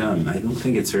guys should come. I don't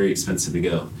think it's very expensive to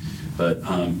go, but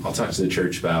I'll talk to the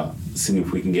church about seeing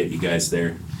if we can get you guys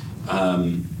there.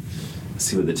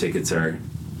 See what the tickets are,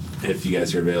 if you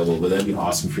guys are available. But that'd be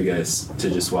awesome for you guys to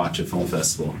just watch a film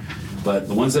festival. But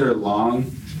the ones that are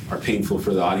long are painful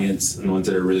for the audience, and the ones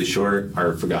that are really short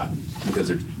are forgotten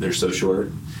because they're so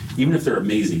short. Even if they're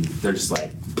amazing, they're just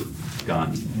like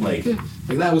gone. Like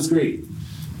that was great,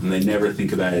 and they never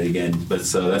think about it again. But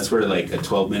so that's where like a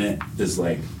 12-minute is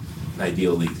like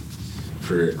ideal length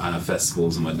for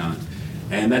festivals and whatnot.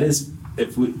 And that is, I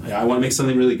want to make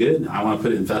something really good, I want to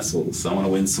put it in festivals. I want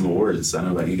to win some awards. I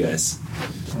don't know about you guys.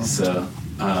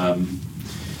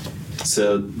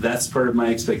 So that's part of my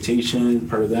expectation.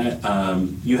 Part of that.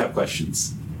 You have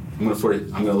questions. I'm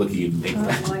gonna look at you. You think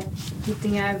I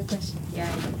have a question? Yeah.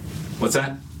 What's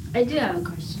that? I do have a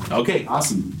question. Okay,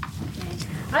 awesome. Okay.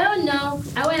 I don't know.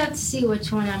 I would have to see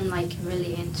which one I'm like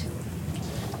really into.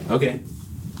 Okay.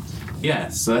 Yeah,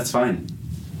 so that's fine.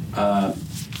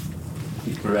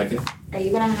 Rebecca? Are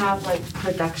you gonna have like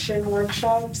production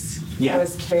workshops? Yeah. I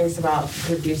was curious about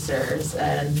producers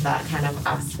and that kind of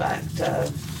aspect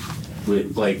of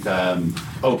Being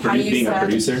a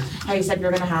producer? how you said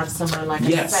you're gonna have someone like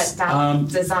Yes, set down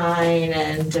design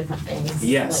and different things.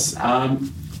 Yes. Like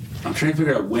that. I'm trying to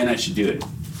figure out when I should do it.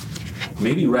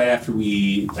 Maybe right after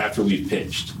we've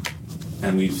pitched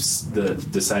and we've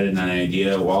decided on an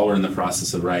idea while we're in the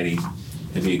process of writing.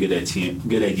 It'd be a good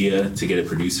idea to get a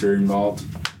producer involved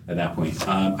at that point.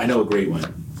 I know a great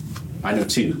one. I know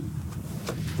 2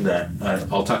 that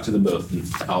I'll talk to them both, and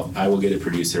I will get a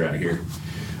producer out here.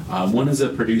 One is a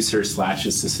producer /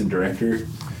 assistant director,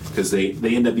 because they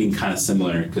end up being kind of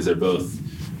similar because they're both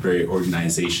very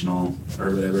organizational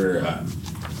or whatever.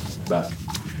 But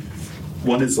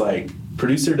one is like,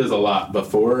 producer does a lot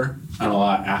before and a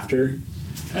lot after,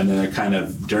 and then they're kind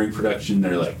of, during production,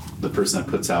 they're like the person that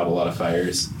puts out a lot of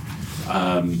fires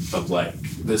of like,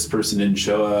 this person didn't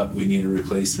show up, we need a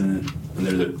replacement. And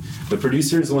they're the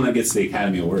producer is the one that gets the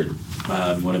Academy Award.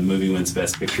 When a movie wins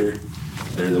Best Picture,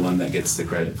 they're the one that gets the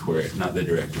credit for it, not the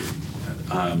director.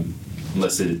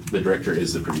 Unless the director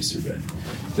is the producer, but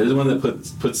they're the one that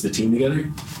puts the team together.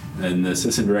 And the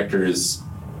assistant director is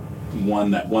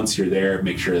one that once you're there,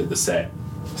 make sure that the set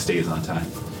stays on time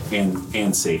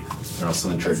and safe. They're also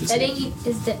in charge of safety.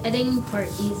 Is the editing part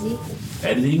easy?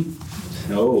 Editing?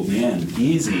 Oh man,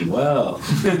 easy. Well,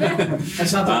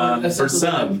 That's not the word. for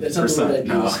some,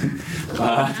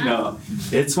 no.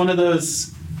 It's one of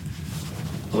those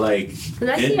like. Because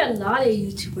I see a lot of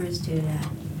YouTubers do that.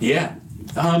 Yeah,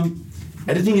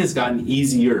 editing has gotten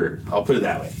easier. I'll put it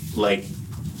that way. Like,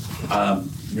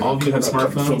 all of you have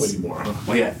smartphones. Anymore, huh?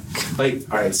 Well, yeah. Like,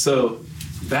 all right. So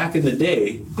back in the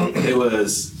day, it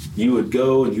was you would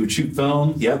go and you would shoot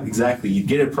film. Yep, exactly. You'd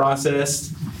get it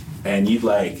processed, and you'd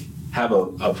like have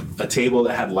a table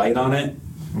that had light on it,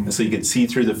 and so you could see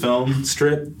through the film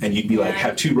strip, and you'd be like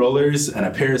have 2 rollers and a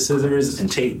pair of scissors and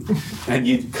tape, and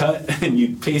you'd cut and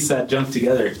you'd paste that junk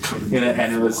together,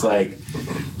 and it was like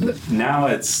now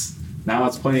it's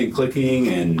pointing and clicking,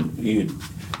 and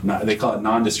they call it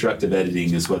non-destructive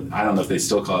editing is what, I don't know if they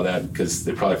still call it that because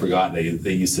they probably forgot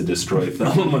they used to destroy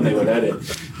film when they would edit,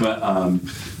 but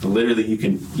literally you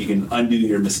can undo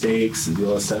your mistakes and do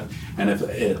all that stuff. And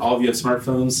if all of you have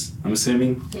smartphones, I'm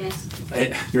assuming, Yes.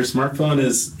 Your smartphone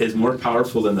is more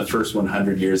powerful than the first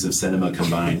 100 years of cinema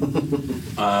combined,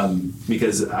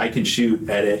 because I can shoot,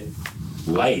 edit,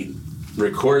 light,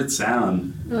 record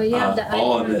sound, Oh, you have the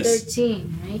all on iPhone this.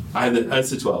 13, right? That's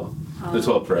the 12. The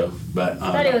 12 Pro, but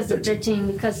I thought it was the 13.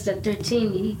 13 because the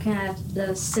 13 you can have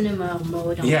the cinema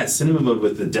mode on. Yeah, cinema mode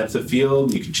with the depth of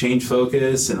field. You can change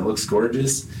focus, and it looks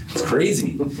gorgeous. It's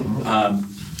crazy, and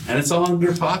it's all in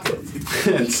your pocket.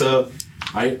 And so,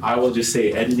 I will just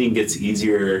say, editing gets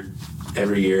easier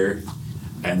every year,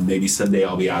 and maybe someday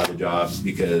I'll be out of a job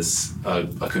because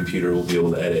a computer will be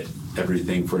able to edit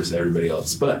everything for everybody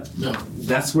else. But No.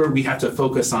 that's where we have to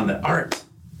focus on the art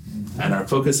and our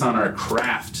focus on our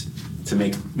craft to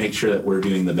make sure that we're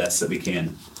doing the best that we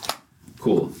can.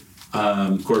 Cool.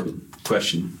 Corbin,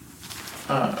 question.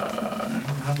 I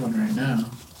don't have one right now.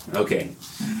 Okay.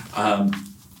 I'm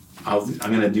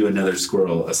going to do another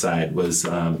squirrel aside.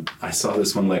 I saw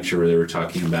this one lecture where they were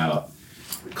talking about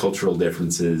cultural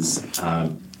differences,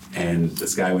 and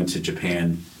this guy went to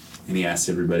Japan and he asked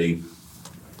everybody,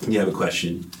 "You have a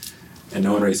question?" And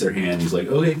no one raised their hand. He's like,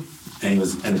 "Okay," and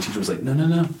the teacher was like,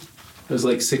 "No. There's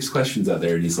like 6 questions out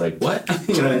there," and he's like, "What?"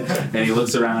 And he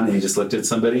looks around and he just looked at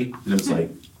somebody and it was like,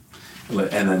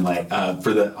 and then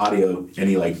for the audio, and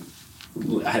he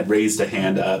had raised a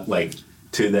hand up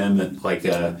to them,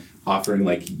 offering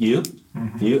you,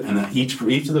 and then each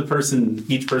person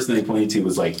they pointed to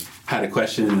was had a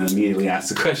question and immediately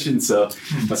asked a question. So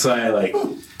that's why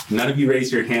none of you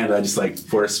raised your hand. I just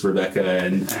forced Rebecca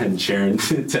and Sharon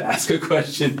to ask a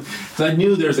question because I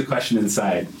knew there was a question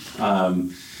inside.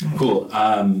 Cool.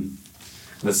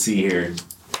 Let's see here.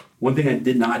 One thing I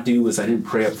did not do was I didn't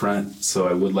pray up front, so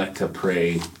I would like to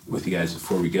pray with you guys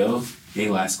before we go. Any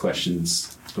last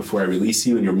questions before I release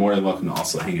you? And you're more than welcome to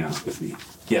also hang out with me.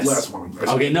 Yes. Last one.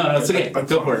 Okay, no, it's okay.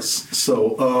 Go for it.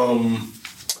 So,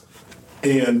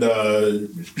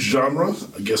 genre,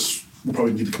 I guess we'll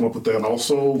probably need to come up with that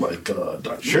also, like a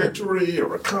documentary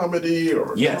or a comedy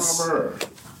or a drama.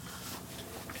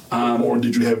 Or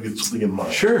did you have something in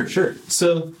mind? Sure.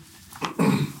 So,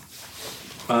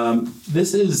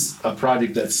 this is a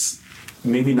project that's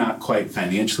maybe not quite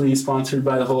financially sponsored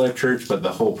by the WholeLife Church, but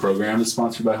the whole program is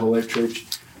sponsored by WholeLife Church.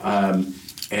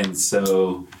 And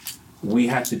so we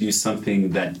have to do something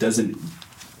that doesn't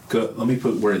go, let me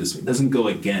word it this way, doesn't go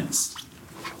against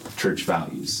church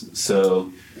values.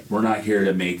 So we're not here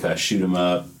to make a shoot 'em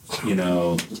up,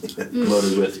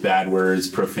 loaded with bad words,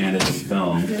 profanity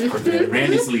film.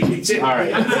 Randy's leaving. All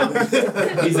right.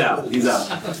 He's out.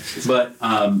 But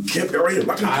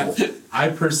I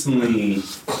personally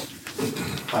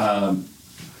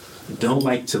don't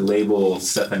like to label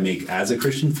stuff I make as a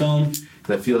Christian film,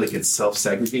 because I feel like it's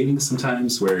self-segregating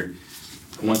sometimes, where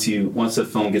once a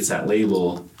film gets that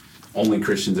label, only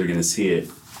Christians are going to see it.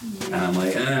 And I'm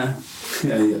like,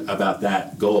 about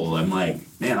that goal. I'm like,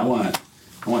 man, I want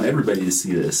everybody to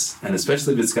see this, and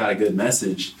especially if it's got a good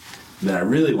message, then I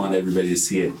really want everybody to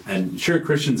see it. And sure,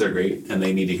 Christians are great, and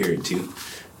they need to hear it too.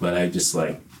 But I just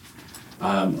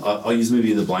I'll use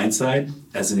maybe The Blind Side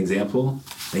as an example.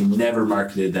 They never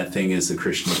marketed that thing as a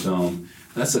Christian film.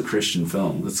 That's a Christian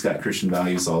film. It's got Christian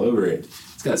values all over it.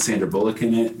 It's got Sandra Bullock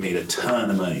in it, made a ton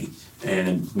of money,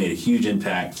 and made a huge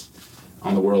impact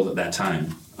on the world at that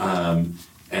time.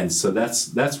 And so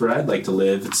that's where I'd like to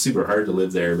live. It's super hard to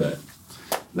live there, but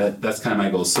that's kind of my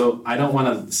goal. So I don't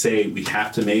want to say we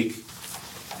have to make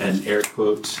an air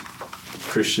quote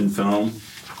Christian film,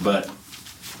 but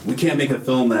we can't make a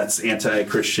film that's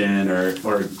anti-Christian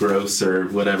or gross or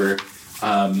whatever.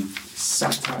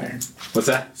 Satire. What's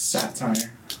that?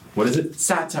 Satire. What is it?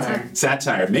 Satire.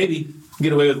 Satire. Maybe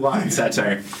get away with a lot in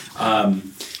satire.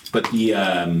 But the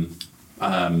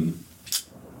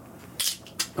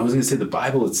I was going to say the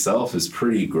Bible itself is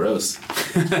pretty gross.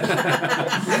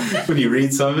 When you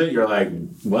read some of it, you're like,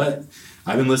 what?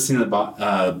 I've been listening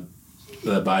to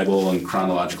the Bible in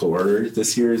chronological order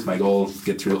this year is my goal,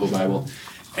 get through the whole Bible.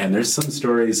 And there's some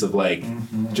stories of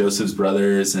Joseph's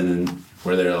brothers and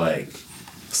where they're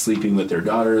sleeping with their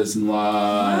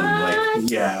daughters-in-law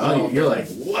and you're like,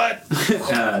 what?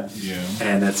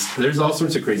 And there's all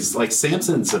sorts of crazy,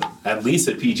 Samson's at least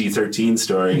a PG-13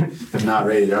 story, if not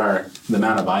rated R. The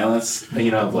amount of violence,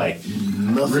 ripping off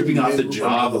the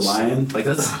jaw of a lion,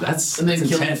 that's and then that's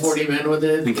killing intense. 40 men with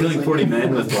it. And killing 40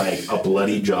 men with a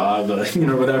bloody jaw,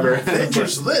 whatever.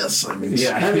 Just this. I mean,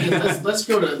 let's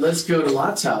go to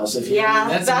Lot's house.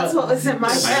 That's what was in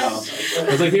my head. I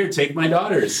was like, here, take my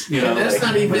daughters.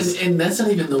 And that's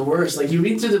not even the worst. You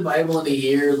read through the Bible in a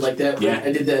year like that. Yeah.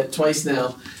 I did that twice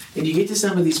now. And you get to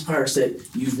some of these parts that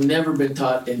you've never been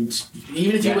taught, and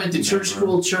even if you went to church,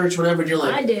 whatever, and you're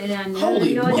like, I did. I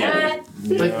holy know that.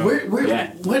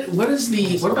 What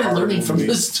am I learning from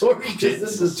this story? Because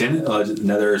this is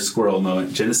another squirrel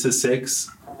moment. Genesis 6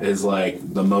 is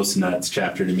the most nuts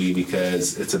chapter to me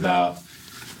because it's about,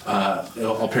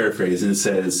 I'll paraphrase, and it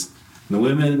says, the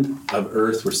women of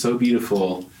earth were so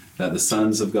beautiful that the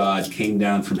sons of God came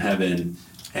down from heaven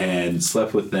and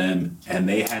slept with them, and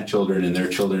they had children, and their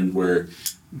children were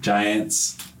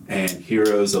giants and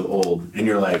heroes of old. And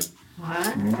you're like,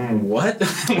 what? What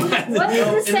does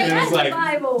it say in the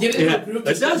Bible?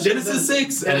 It's not Genesis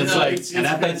 6, and it's and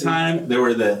at that time there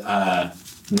were the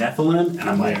Nephilim, and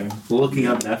I'm like looking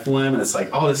up Nephilim, and it's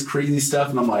like all this crazy stuff,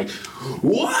 and I'm like,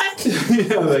 what? You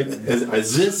know, like,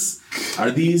 is this?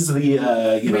 Are these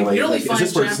the you know, like is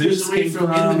this where Zeus came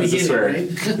from? Is this where,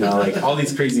 right? You know, like all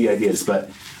these crazy ideas? But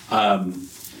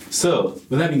so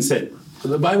with that being said,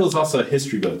 the Bible is also a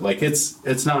history book. Like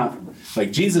it's not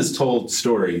like Jesus told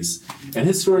stories, and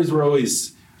his stories were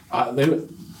always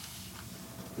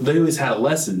they always had a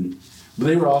lesson, but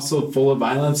they were also full of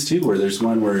violence too. Where there's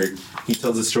one where he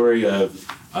tells a story of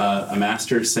a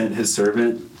master sent his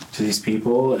servant to these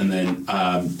people, and then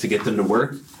to get them to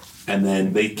work, and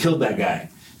then they killed that guy.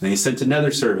 And he sent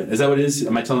another servant. Is that what it is?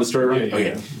 Am I telling the story right? Yeah.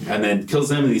 Okay. And then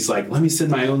kills him, and he's like, let me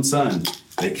send my own son.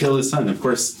 They kill his son. Of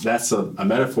course, that's a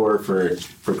metaphor for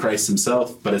Christ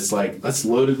himself, but it's like, that's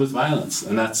loaded with violence,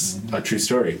 and that's a true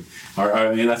story. Or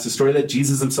I mean, that's a story that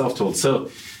Jesus himself told. So,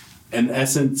 in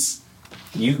essence,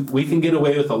 we can get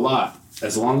away with a lot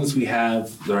as long as we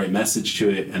have the right message to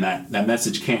it, and that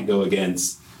message can't go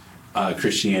against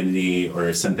Christianity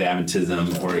or Seventh-day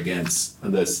Adventism or against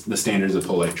the standards of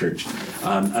WholeLife Church.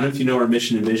 I don't know if you know our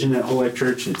mission and vision at WholeLife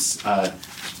Church. It's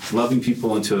loving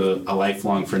people into a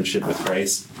lifelong friendship with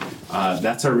Christ.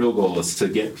 That's our real goal, is to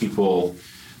get people,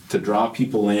 to draw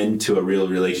people into a real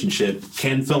relationship.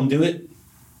 Can film do it?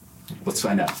 Let's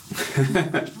find out.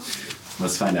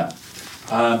 Let's find out.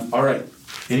 All right.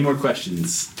 Any more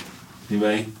questions?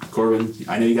 Anybody? Corbin,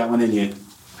 I know you got one in you.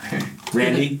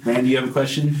 Randy, you have a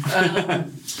question? I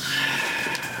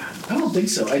don't think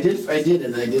so. I did,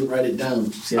 and I didn't write it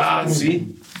down. See? That's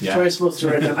where I'm supposed to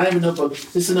write it down. I have a notebook.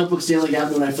 This is a notebook Stanley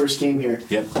got me when I first came here.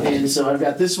 Yep. And so I've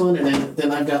got this one, and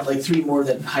then I've got like 3 more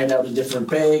that hide out in different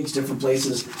bags, different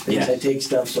places. Things I take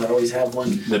stuff, so I always have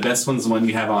one. The best one's the one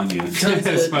you have on you.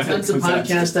 Tons of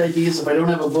podcast ideas. If I don't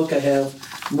have a book, I have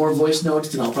more voice notes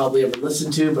than I'll probably ever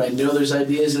listen to, but I know there's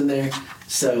ideas in there.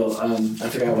 So I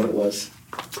forgot what it was.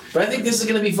 But I think this is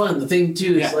going to be fun. The thing,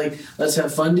 too, is like, let's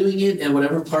have fun doing it, and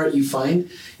whatever part you find,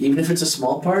 even if it's a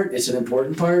small part, it's an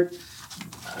important part.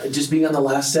 Just being on the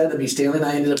last set, I mean, Stanley and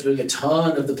I ended up doing a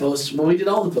ton of the post. Well, we did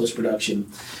all the post-production.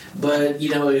 But, you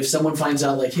know, if someone finds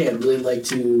out, like, hey, I'd really like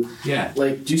to,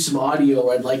 like, do some audio,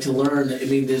 or I'd like to learn, I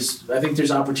mean, I think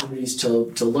there's opportunities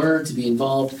to learn, to be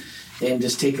involved, and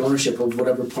just take ownership of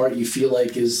whatever part you feel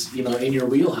like is, you know, in your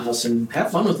wheelhouse, and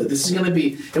have fun with it. This is going to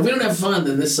be, if we don't have fun,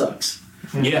 then this sucks.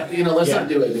 Yeah. You know, let's not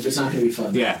do it if it's not going to be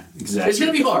fun. Yeah, exactly. It's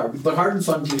going to be hard, but hard and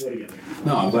fun can go together.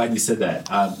 No, I'm glad you said that.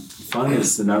 Fun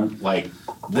is the number, like,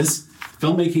 this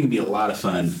filmmaking can be a lot of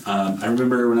fun. I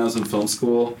remember when I was in film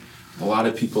school, a lot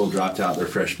of people dropped out their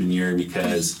freshman year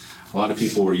because a lot of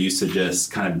people were used to just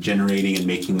kind of generating and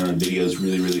making their own videos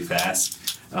really, really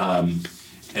fast.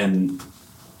 And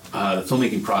the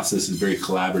filmmaking process is very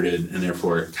collaborative and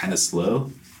therefore kind of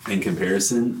slow in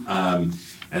comparison.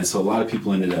 And so a lot of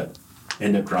people end up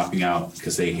dropping out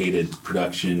because they hated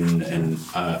production, and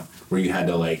where you had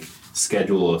to like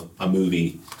schedule a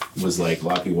movie was like, a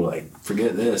lot of people were like,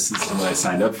 forget this is what I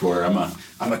signed up for.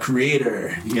 I'm a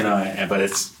creator, you know. But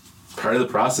it's part of the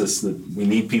process that we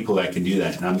need people that can do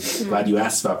that. And I'm glad you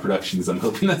asked about production, because I'm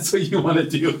hoping that's what you want to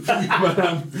do.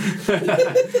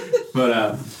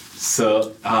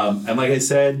 So and like I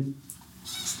said,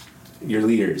 you're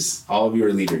leaders. All of you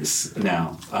are leaders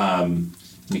now.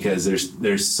 Because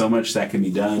there's so much that can be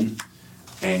done,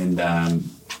 and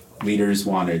leaders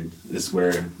wanted is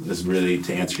really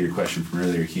to answer your question from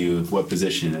earlier, Hugh. What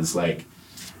position is like?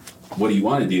 What do you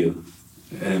want to do,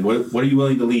 and what are you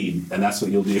willing to lead? And that's what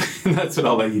you'll do. That's what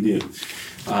I'll let you do.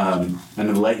 And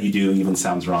then let you do even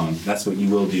sounds wrong. That's what you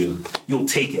will do. You'll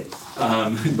take it.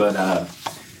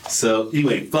 So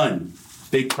anyway, fun,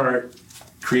 big part,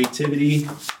 creativity.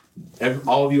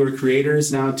 All of you are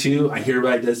creators now too. I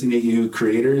hereby designate you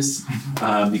creators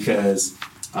because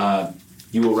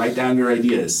you will write down your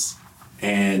ideas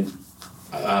and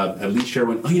at least share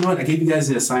one. Oh, you know what? I gave you guys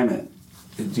an assignment.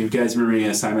 Do you guys remember the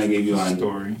assignment I gave you on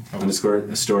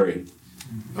a story?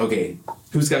 Okay.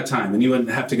 Who's got time? Anyone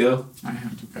have to go? I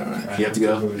have to go. You have to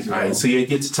go? All right. So you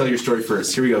get to tell your story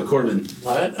first. Here we go. Corbin.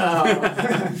 What?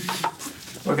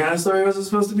 What kind of story was it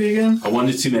supposed to be again? A 1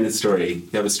 to 2 minute story. You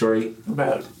have a story?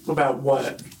 About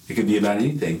what? It could be about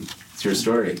anything. It's your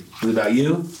story. Is it about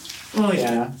you? Well,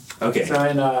 yeah. Okay. So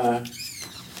in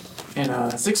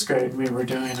 6th grade, we were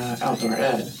doing outdoor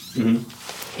ed.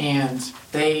 Mm-hmm. And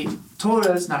they told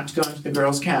us not to go into the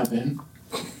girls' cabin.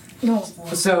 No.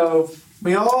 So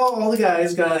all the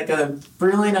guys got a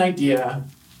brilliant idea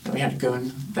that we were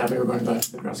going to go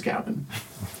into the girls' cabin.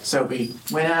 So we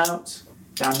went out,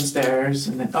 down the stairs,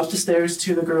 and then up the stairs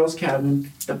to the girls'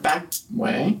 cabin, the back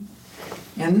way.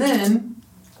 And then,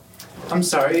 I'm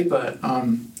sorry, but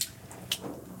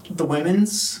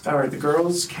the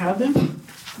girls' cabin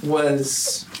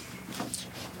was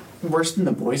worse than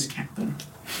the boys' cabin.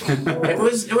 It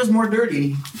was more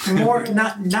dirty,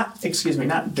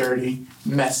 not dirty,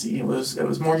 messy. It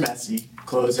was more messy,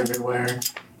 clothes everywhere,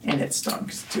 and it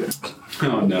stunk too.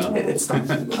 Oh no. It stunk.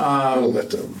 I'll let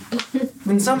them.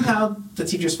 And somehow the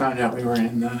teachers found out we were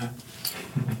in there,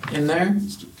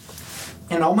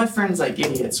 and all my friends, like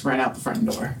idiots, ran out the front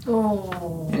door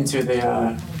into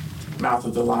the mouth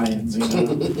of the lions, you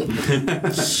know.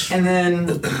 And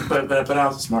then, but I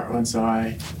was a smart one, so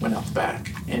I went out the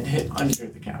back and hid under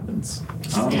the cabins.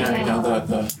 Oh. You know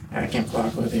the I can't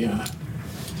block where the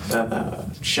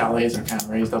chalets are kind of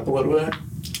raised up a little bit.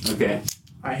 Okay.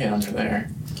 I hid under there,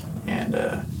 and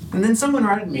then someone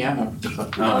ratted me out. Oh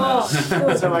no.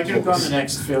 So I could have gone the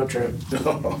next field trip,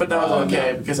 but that was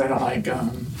okay because I don't like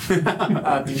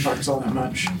theme parks all that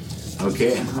much.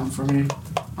 Okay. For me.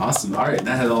 Awesome. All right.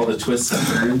 That had all the twists and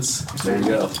turns. There you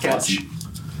go. Catch.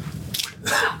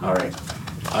 Awesome. All right.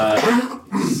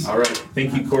 All right.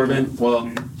 Thank you, Corbin.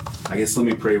 Well, I guess let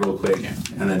me pray real quick,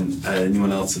 and then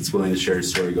anyone else that's willing to share a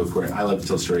story, go for it. I love to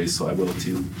tell stories, so I will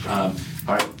too. All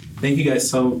right. Thank you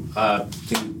guys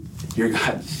dear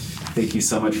God, thank you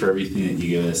so much for everything that you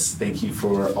give us. Thank you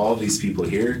for all these people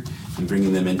here and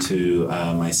bringing them into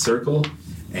my circle.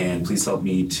 And please help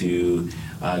me to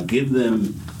give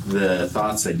them the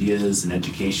thoughts, ideas, and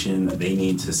education that they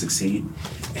need to succeed,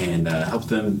 and help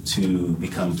them to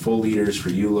become full leaders for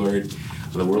you, Lord.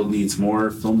 The world needs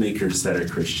more filmmakers that are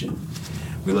Christian.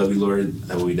 We love you, Lord.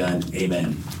 That will be done.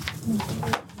 Amen.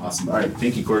 Awesome. All right.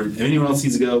 Thank you, Gordon. If anyone else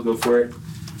needs to go for it.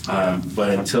 But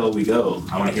until we go,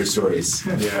 I want to hear stories.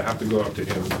 Yeah, I have to go up to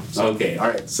him. Okay. All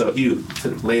right. So Hugh,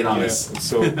 lay it on us.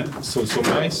 So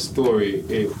my story,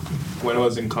 when I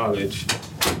was in college,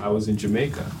 I was in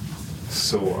Jamaica.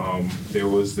 So there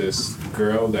was this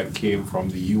girl that came from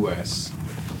the U.S.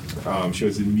 She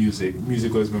was in music.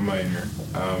 Music was my minor.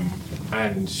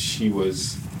 And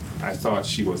I thought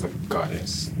she was a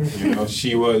goddess. You know,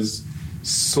 she was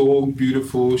so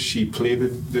beautiful. She played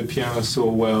the piano so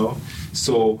well.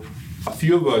 So a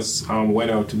few of us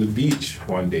went out to the beach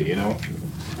one day, you know.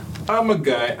 I'm a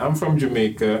guy, I'm from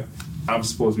Jamaica. I'm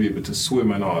supposed to be able to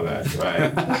swim and all that,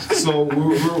 right? So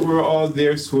we're all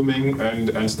there swimming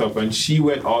and stuff, and she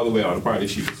went all the way out. Apparently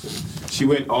she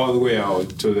went all the way out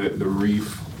to the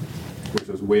reef, which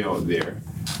was way out there.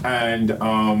 And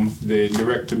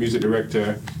the music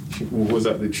director, who was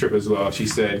at the trip as well, she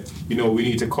said, you know, we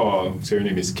need to call, so her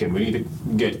name is Kim, we need to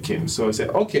get Kim. So I said,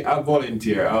 okay, I'll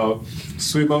volunteer. I'll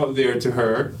swim out there to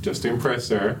her, just to impress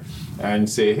her, and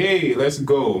say, hey, let's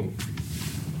go.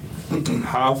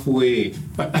 Halfway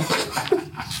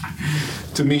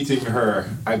to meeting her,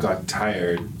 I got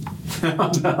tired.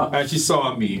 And she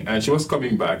saw me, and she was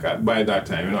coming back by that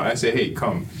time. You know, I said, hey,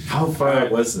 come. How far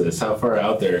was this? How far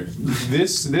out there?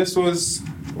 This was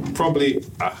probably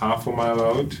a half a mile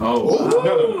out.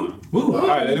 Oh. No. Ooh. All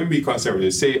right, let me be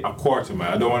conservative. Say a quarter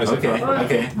mile. I don't want to say half a mile.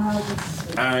 Okay.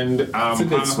 And it's a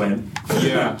good swim.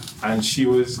 Yeah, and she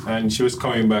was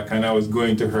coming back, and I was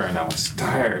going to her, and I was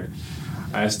tired.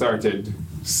 I started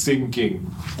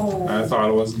sinking. I thought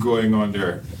I was going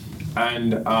under.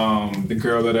 And the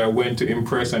girl that I went to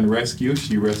impress and rescue,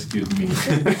 she rescued me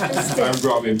and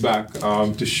brought me back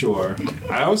to shore. And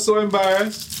I was so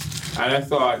embarrassed, and I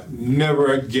thought,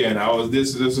 never again.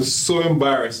 This was so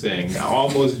embarrassing. I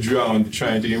almost drowned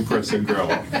trying to impress a girl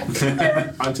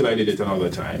until I did it another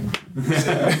time.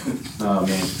 Oh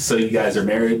man! So you guys are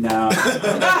married now?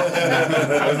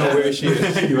 I don't know where she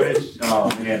is. You wish? Oh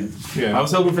man! Yeah. I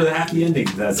was hoping for the happy ending.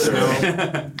 That's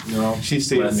no. She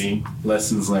saved me.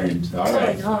 Lessons learned. All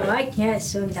right. Oh no, I can't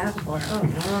swim that far. Oh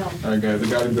no. All right, guys, we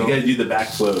gotta go. You gotta do the back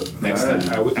float next time.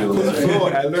 I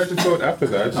learned to float after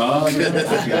that. Oh, good.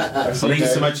 Well, thank you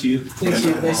so much, you. Thank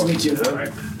you. Nice to meet you. All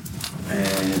right.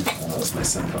 And that's my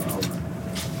son. Hold on.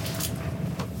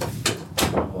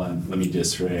 Let me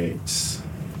just write.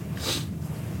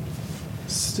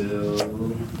 Still.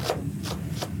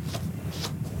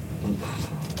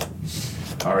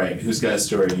 All right. Who's got a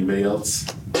story? Anybody else?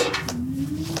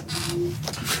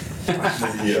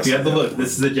 Yes. You have to look.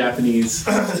 This is a Japanese.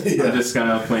 Yeah. I'm just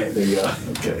gonna point. There you go.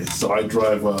 Okay, so I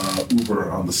drive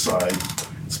Uber on the side.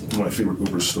 It's one of my favorite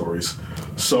Uber stories.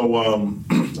 So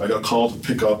I got called to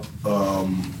pick up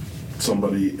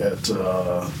somebody at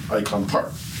Icon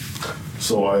Park.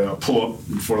 So I pull up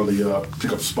in front of the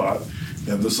pickup spot,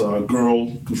 and this girl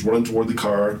who's running toward the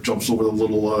car jumps over the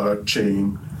little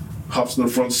chain, hops in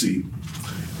the front seat,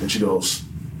 and she goes,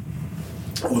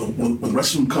 when the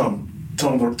rest of them come,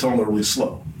 tell them they're really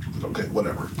slow. Okay,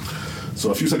 whatever. So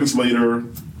a few seconds later,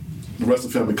 the rest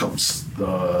of the family comes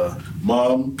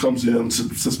Mom comes in,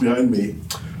 sits behind me.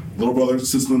 Little brother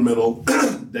sits in the middle.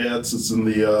 Dad sits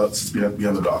behind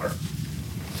the daughter.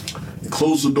 They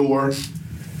close the door,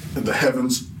 and the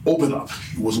heavens open up.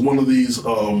 It was one of these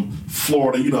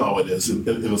Florida, you know how it is in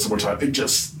the summertime. It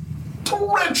just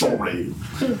torrential rain,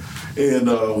 and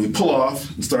we pull off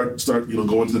and start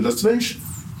going to the destination.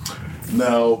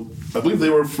 Now, I believe they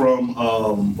were from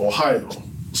Ohio,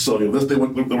 so they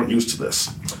weren't used to this.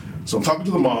 So I'm talking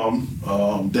to the mom.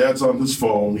 Dad's on his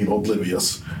phone,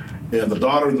 oblivious, and the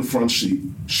daughter in the front seat.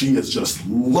 She is just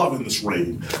loving this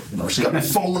rain. She's got the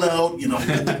phone out,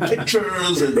 taking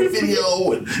pictures and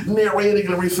video and narrating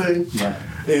and everything. Yeah.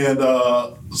 And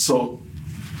so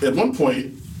at one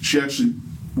point, she actually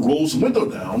rolls the window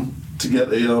down to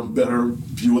get a better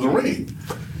view of the rain.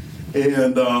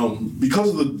 And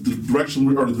because of the direction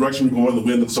we're going, the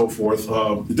wind and so forth,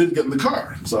 it didn't get in the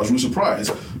car. So I was really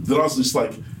surprised. Then I was just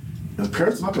like, the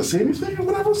parents are not going to say anything or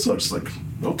whatever? So I was just like,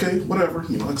 okay, whatever.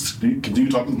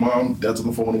 Continue talking to mom, dad's on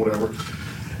the phone or whatever.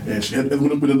 And she had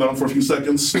went down for a few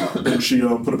seconds. Then she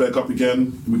put it back up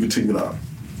again, and we continued on.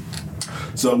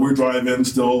 So we're driving,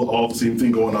 still all the same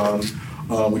thing going on.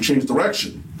 We changed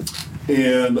direction.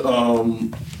 And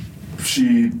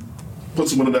she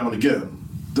puts the window down again.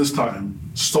 This time,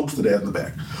 soaks the dad in the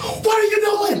back. What are you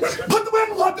doing? Put the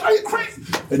window up! Are you crazy?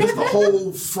 And just the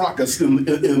whole fracas in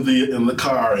the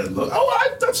car. And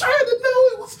I'm sorry, I didn't know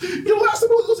it was. Last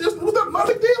time it was that not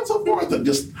a big deal and so forth. And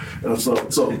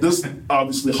so this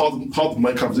obviously halted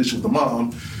my conversation with the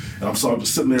mom. And I'm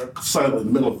just sitting there silent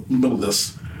in the middle of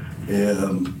this,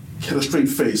 and had a straight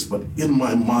face, but in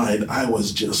my mind, I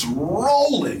was just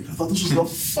rolling. I thought this was the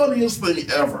funniest thing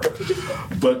ever.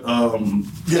 But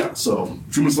so a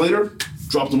few minutes later,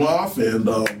 dropped them off, and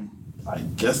I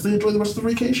guess they enjoyed the rest of the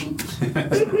vacation.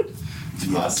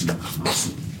 Awesome.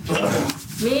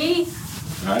 Me?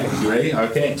 All right, you ready?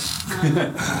 Okay.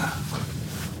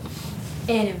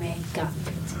 Anime. Got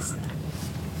princess.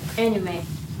 Anime.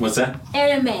 What's that?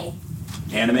 Anime.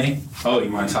 Anime? Oh,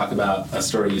 you want to talk about a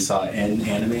story you saw in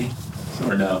anime?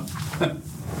 Or no?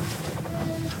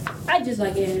 I just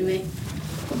like anime.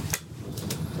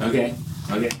 Okay.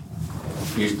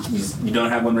 You don't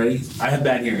have one ready? I have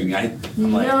bad hearing. I'm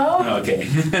like, No. oh, okay.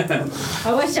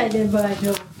 I wish I did, but I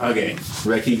don't. Okay.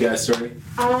 Recce, you got a story?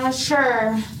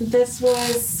 Sure. This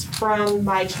was from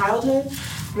my childhood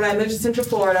when I moved to Central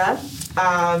Florida.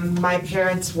 My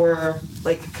parents were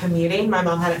commuting. My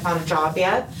mom hadn't found a job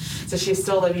yet, so she's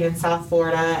still living in South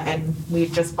Florida, and we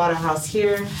just bought a house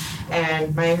here,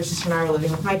 and my younger sister and I were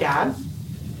living with my dad.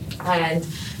 And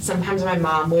sometimes my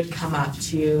mom would come up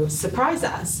to surprise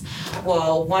us.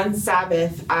 Well, one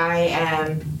Sabbath, I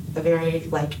am a very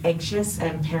anxious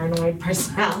and paranoid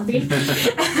personality.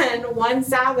 And one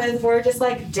Sabbath, we're just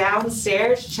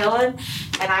downstairs chilling,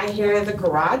 and I hear the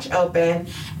garage open,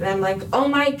 and I'm like, oh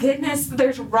my goodness,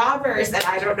 there's robbers. And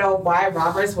I don't know why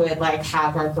robbers would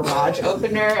have our garage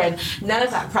opener, and none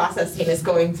of that processing is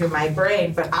going through my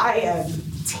brain, but I am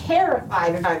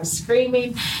terrified, and I'm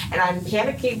screaming and I'm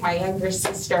panicking my younger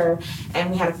sister, and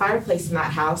we had a fireplace in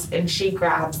that house, and she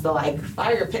grabs the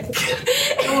fire pit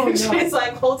and she's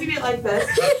holding it like this,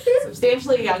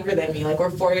 substantially younger than me, we're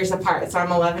 4 years apart, so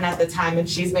I'm 11 at the time and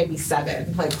she's maybe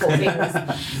 7, holding this,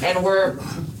 and we're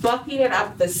bucking it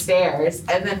up the stairs,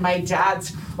 and then my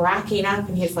dad's cracking up,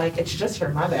 and he's like, it's just your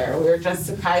mother, we were just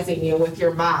surprising you with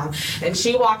your mom. And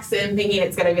she walks in thinking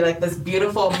it's gonna be this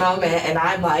beautiful moment, and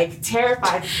I'm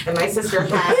terrified, and my sister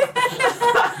has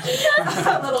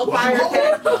a little fire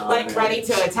pit ready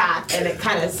to attack, and it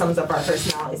kind of sums up our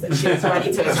personalities, that she was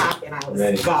ready to attack and I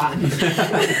was gone.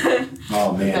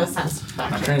 Oh man. No sense.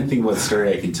 I'm trying to think what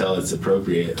story I can tell that's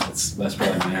appropriate. That's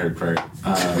probably my hard part.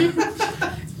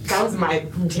 That was my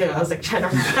too. I was trying to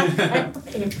I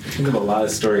think of a lot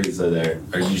of stories that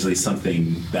are usually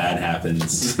something bad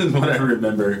happens. What I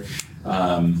remember.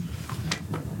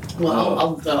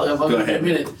 I'll go ahead. A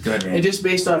minute. Go ahead, man. And just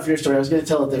based off your story, I was going to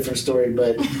tell a different story,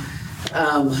 but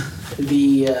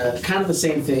the kind of the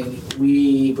same thing.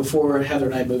 Before Heather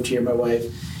and I moved here, my wife,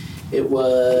 it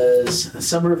was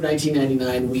summer of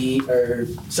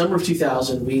 1999. Summer of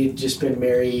 2000. We'd just been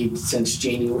married since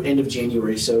end of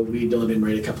January, so we'd only been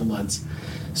married a couple months.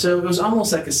 So it was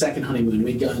almost like a second honeymoon.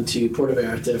 We'd gone to Puerto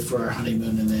Vallarta for our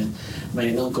honeymoon, and then my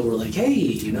aunt and uncle were like, hey,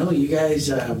 you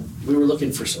guys, we were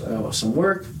looking for some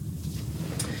work.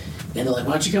 And they're like,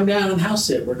 why don't you come down and house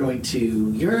sit? We're going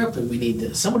to Europe, and we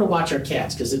need someone to watch our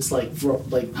cats, because it's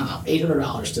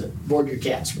 $800 to board your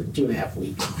cats for 2.5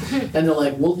 weeks. And they're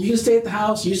like, well, you can stay at the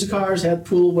house, use the cars, have the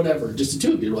pool, whatever, just the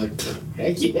two of you. We're like,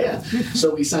 heck yeah.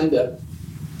 So we signed up.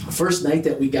 First night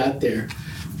that we got there,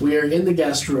 we are in the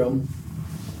guest room,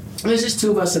 there's just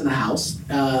two of us in the house,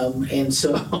 and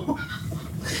so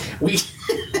we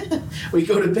we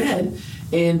go to bed,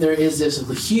 and there is this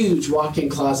huge walk-in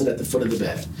closet at the foot of the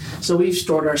bed. So we've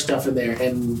stored our stuff in there,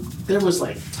 and there was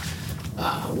like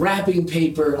wrapping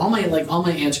paper. All my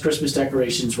aunt's Christmas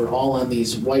decorations were all on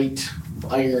these white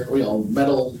iron,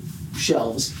 metal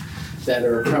shelves that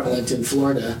are prevalent in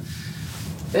Florida.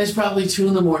 And it's probably 2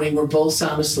 a.m. We're both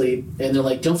sound asleep, and they're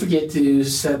like, "Don't forget to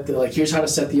set here's how to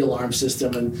set the alarm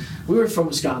system." And we were from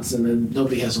Wisconsin, and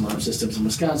nobody has alarm systems in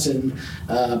Wisconsin.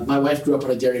 My wife grew up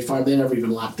on a dairy farm; they never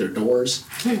even locked their doors,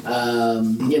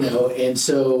 and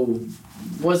so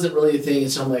wasn't really a thing.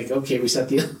 And so I'm like, "Okay, we set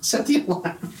the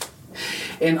alarm."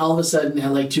 And all of a sudden,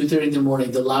 at like 2:30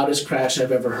 a.m, the loudest crash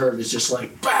I've ever heard is just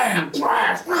like bam,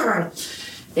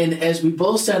 and as we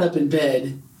both sat up in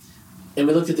bed, and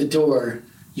we looked at the door,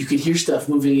 you could hear stuff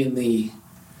moving in the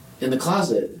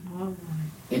closet.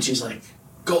 And she's like,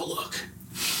 "Go look."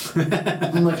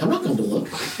 I'm like, "I'm not going to look."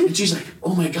 And she's like,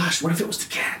 "Oh my gosh, what if it was the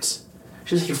cats?"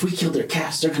 She's like, "If we killed their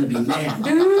cats, they're going to be mad."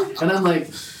 And I'm like,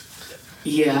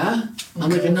 "Yeah." I'm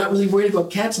like, "I'm not really worried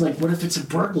about cats." I'm like, "What if it's a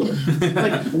burglar?"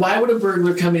 Like, why would a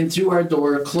burglar come in through our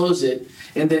door, close it,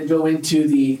 and then go into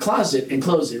the closet and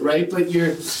close it, right? But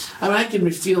I can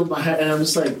feel my heart, and I'm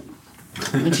just like,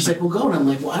 and she's like, "Well, go." And I'm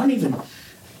like,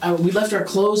 "Well, we left our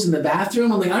clothes in the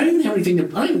bathroom." I'm like, I don't even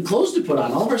have clothes to put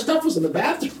on. All of our stuff was in the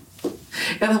bathroom.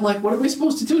 And I'm like, "What are we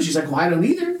supposed to do?" She's like, "Well, I don't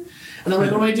either." And I'm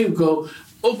like, "What do? Go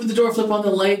open the door, flip on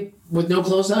the light with no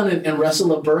clothes on, and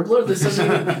wrestle a burglar? This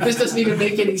doesn't even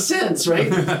make any sense,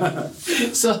 right?"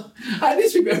 So I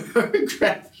just remember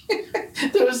grabbing.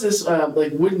 There was this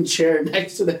wooden chair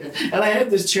next to there, and I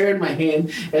had this chair in my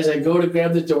hand as I go to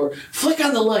grab the door, flick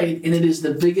on the light, and it is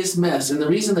the biggest mess. And the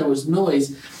reason there was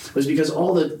noise was because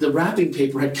all the wrapping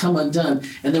paper had come undone,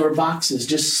 and there were boxes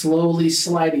just slowly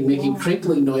sliding, making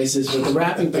crinkling noises with the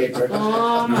wrapping paper.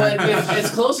 But as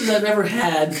close as I've ever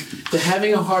had to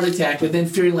having a heart attack and then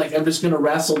feeling like I'm just going to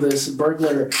wrestle this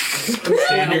burglar.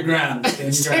 Stand your ground.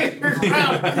 Stand your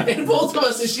ground. And both of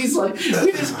us, and she's like, I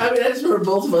just remember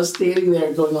both of us standing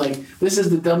there going like, "This is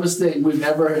the dumbest thing we've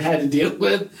ever had to deal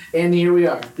with," and here we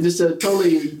are. Just a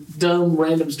totally dumb,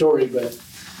 random story, but...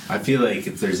 I feel like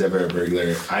if there's ever a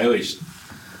burglar,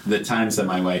 the times that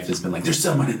my wife has been like, "There's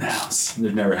someone in the house."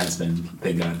 There never has been,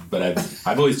 thank God. But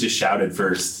I've always just shouted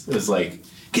first. It was like,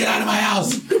 "Get out of my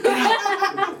house!" Get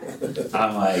out.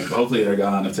 I'm like, hopefully they're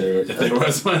gone if there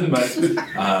was one. But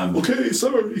Okay,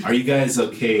 sorry. are you guys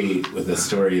okay with a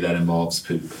story that involves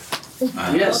poop?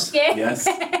 Yes. Okay. Yes?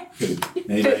 Poop.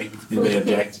 Anybody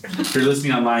object? If you're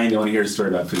listening online and you want to hear a story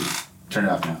about poop, turn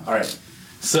it off now. All right.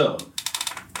 So,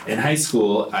 in high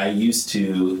school, I used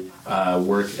to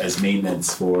work as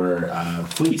maintenance for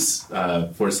police,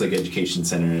 Forest Lake Education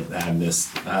Center at this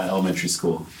elementary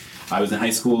school. I was in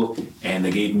high school, and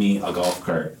they gave me a golf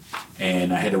cart,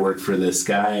 and I had to work for this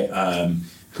guy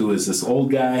who was this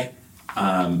old guy,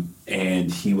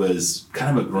 and he was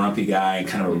kind of a grumpy guy,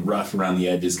 kind of a rough around the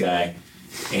edges guy,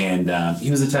 and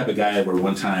he was the type of guy where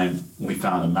one time we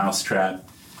found a mouse trap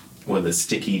with a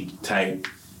sticky type,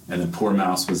 and the poor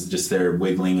mouse was just there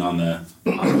wiggling on the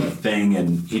thing,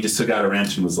 and he just took out a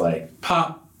wrench and was like,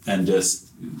 pop, and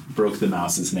just broke the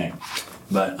mouse's neck.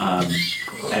 But,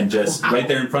 and just right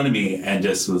there in front of me, and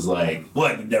just was like,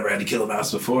 "What, you've never had to kill a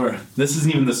mouse before?" This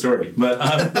isn't even the story, but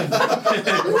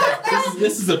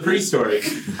this is a pre-story.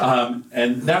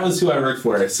 And that was who I worked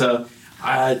for. So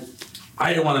I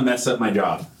didn't want to mess up my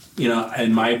job.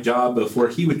 And my job before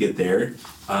he would get there,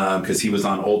 because he was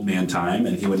on old man time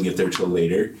and he wouldn't get there till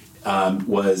later,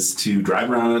 was to drive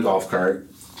around in a golf cart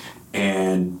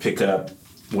and pick up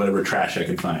whatever trash I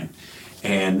could find.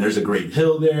 And there's a great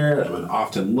hill there. I would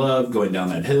often love going down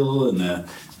that hill in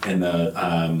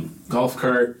the golf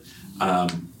cart.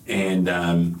 And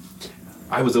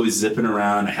I was always zipping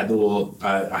around. I had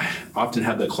I often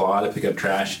had the claw to pick up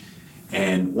trash.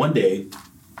 And one day,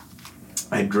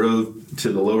 I drove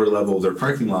to the lower level of their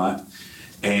parking lot,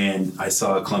 and I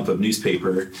saw a clump of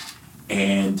newspaper.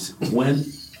 And when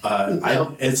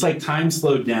it's like time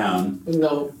slowed down.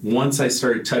 No. Once I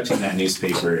started touching that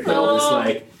newspaper, it was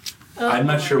like, I'm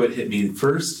not sure what hit me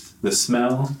first, the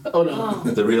smell,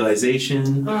 the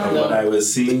realization of what I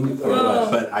was seeing, or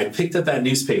what, but I picked up that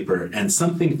newspaper and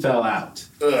something fell out.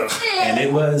 And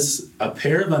it was a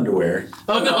pair of underwear.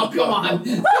 Oh no, come on.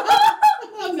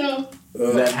 Oh no.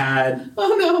 That had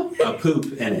a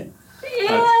poop in it.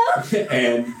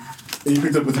 And you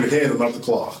picked it up with your hand and not the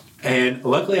claw. And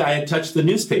luckily I had touched the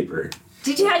newspaper.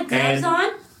 Did you have gloves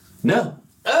on? No.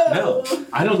 No.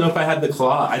 I don't know if I had the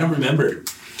claw. I don't remember.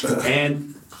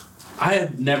 And I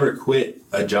have never quit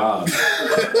a job.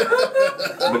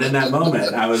 But in that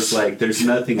moment, I was like, there's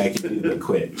nothing I can do but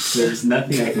quit. There's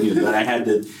nothing I can do. But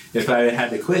if I had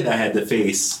to quit, I had to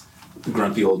face the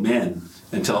grumpy old man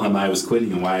and tell him I was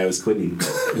quitting and why I was quitting.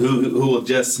 Who will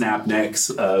just snap necks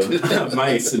of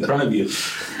mice in front of you.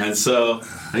 And so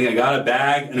I think I got a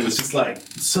bag, and it was just like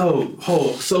so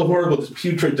horrible, just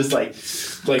putrid, just like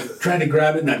trying to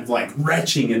grab it, and I'm like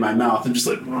retching in my mouth. I'm just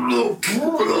like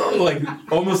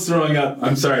almost throwing up.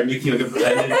 I'm sorry, making like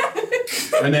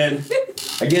and then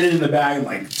I get it in the bag and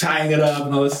like tying it up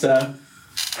and all this stuff,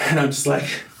 and I'm just like,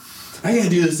 I can't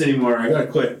do this anymore. I gotta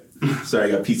quit.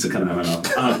 Sorry, I got pizza coming out of my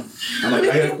mouth. I'm like,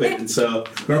 I gotta quit. And so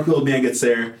grumpy old man gets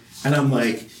there, and I'm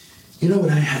like, you know what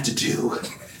I had to do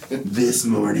this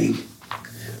morning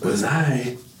was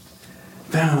I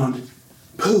found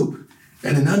poop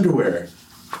in an underwear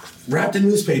wrapped in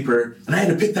newspaper, and I had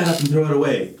to pick that up and throw it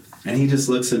away. And he just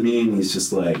looks at me and he's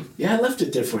just like, yeah, I left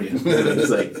it there for you. And he's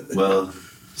like, well,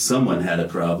 someone had a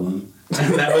problem.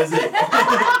 And that was it.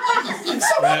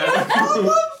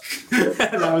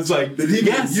 And I was like, did he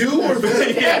yes. You or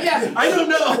yeah. I don't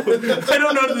know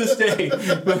to this day.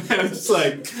 But I was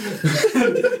like,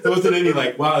 there wasn't any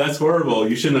like, wow, that's horrible.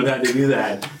 You shouldn't have had to do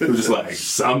that. It was just like,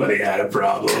 somebody had a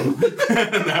problem.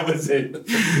 And that was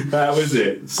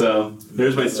it. So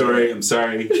there's my story. I'm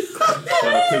sorry.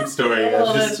 Poop story.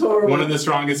 That's horrible. One of the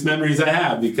strongest memories I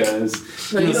have because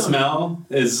the smell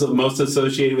is most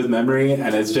associated with memory,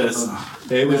 and it's just,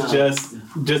 it was just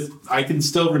I can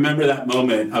still remember that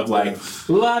moment of like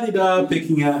la-di-da,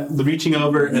 picking up, reaching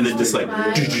over, and then just like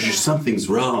something's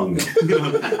wrong.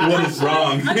 What is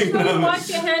wrong? Wash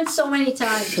your hands so many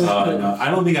times. No,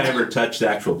 I don't think I ever touched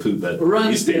actual poop, but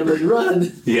run, Stanley,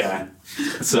 run. Yeah.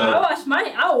 So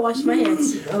I'll wash my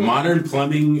hands. Modern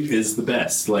plumbing is the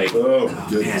best. Like, oh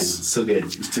goodness, man,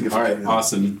 so good. All right,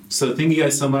 awesome. So thank you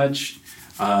guys so much.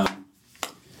 I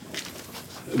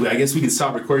guess we can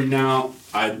stop recording now.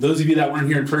 Those of you that weren't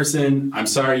here in person, I'm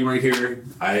sorry you weren't here.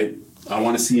 I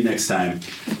want to see you next time.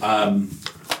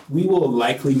 We will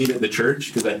likely meet at the church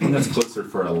because I think that's closer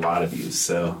for a lot of you.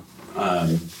 So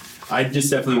I just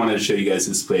definitely wanted to show you guys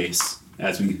this place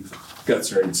as we got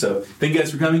started. So thank you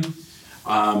guys for coming.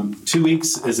 2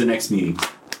 weeks is the next meeting.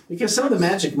 Because some of the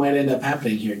magic might end up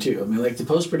happening here too. I mean, like the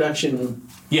post-production.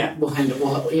 Yeah. We'll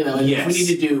handle. And if we need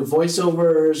to do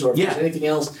voiceovers or if there's anything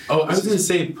else. Oh, I was going to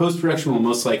say post-production will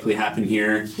most likely happen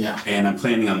here. Yeah. And I'm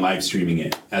planning on live streaming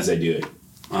it as I do it.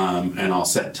 And I'll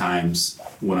set times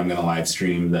when I'm going to live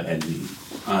stream the editing.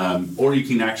 Or you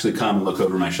can actually come and look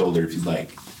over my shoulder if you'd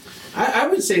like. I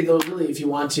would say though, really, if you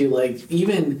want to, like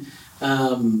even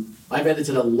I've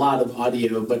edited a lot of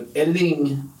audio, but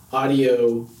editing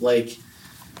audio like.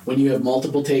 When you have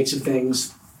multiple takes of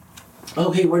things,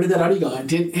 oh, hey, where did that audio go?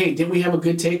 Didn't we have a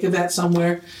good take of that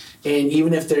somewhere? And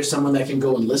even if there's someone that can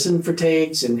go and listen for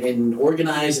takes and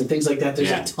organize and things like that,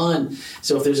 there's a ton.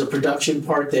 So if there's a production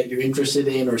part that you're interested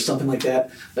in or something like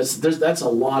that, that's a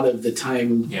lot of the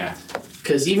time. Yeah.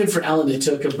 Because even for Ellen, it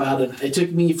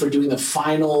took me for doing the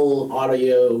final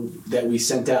audio that we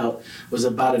sent out was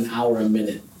about an hour a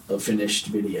minute of finished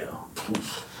video.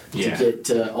 Yeah. To get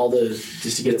to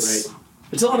get it right.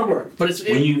 It's a lot of work, but it's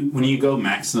when you go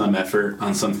maximum effort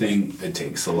on something, it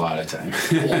takes a lot of time.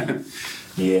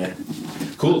 Yeah.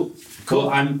 Cool.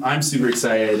 I'm super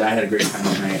excited. I had a great time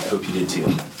tonight. I hope you did too.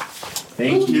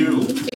 Thank you.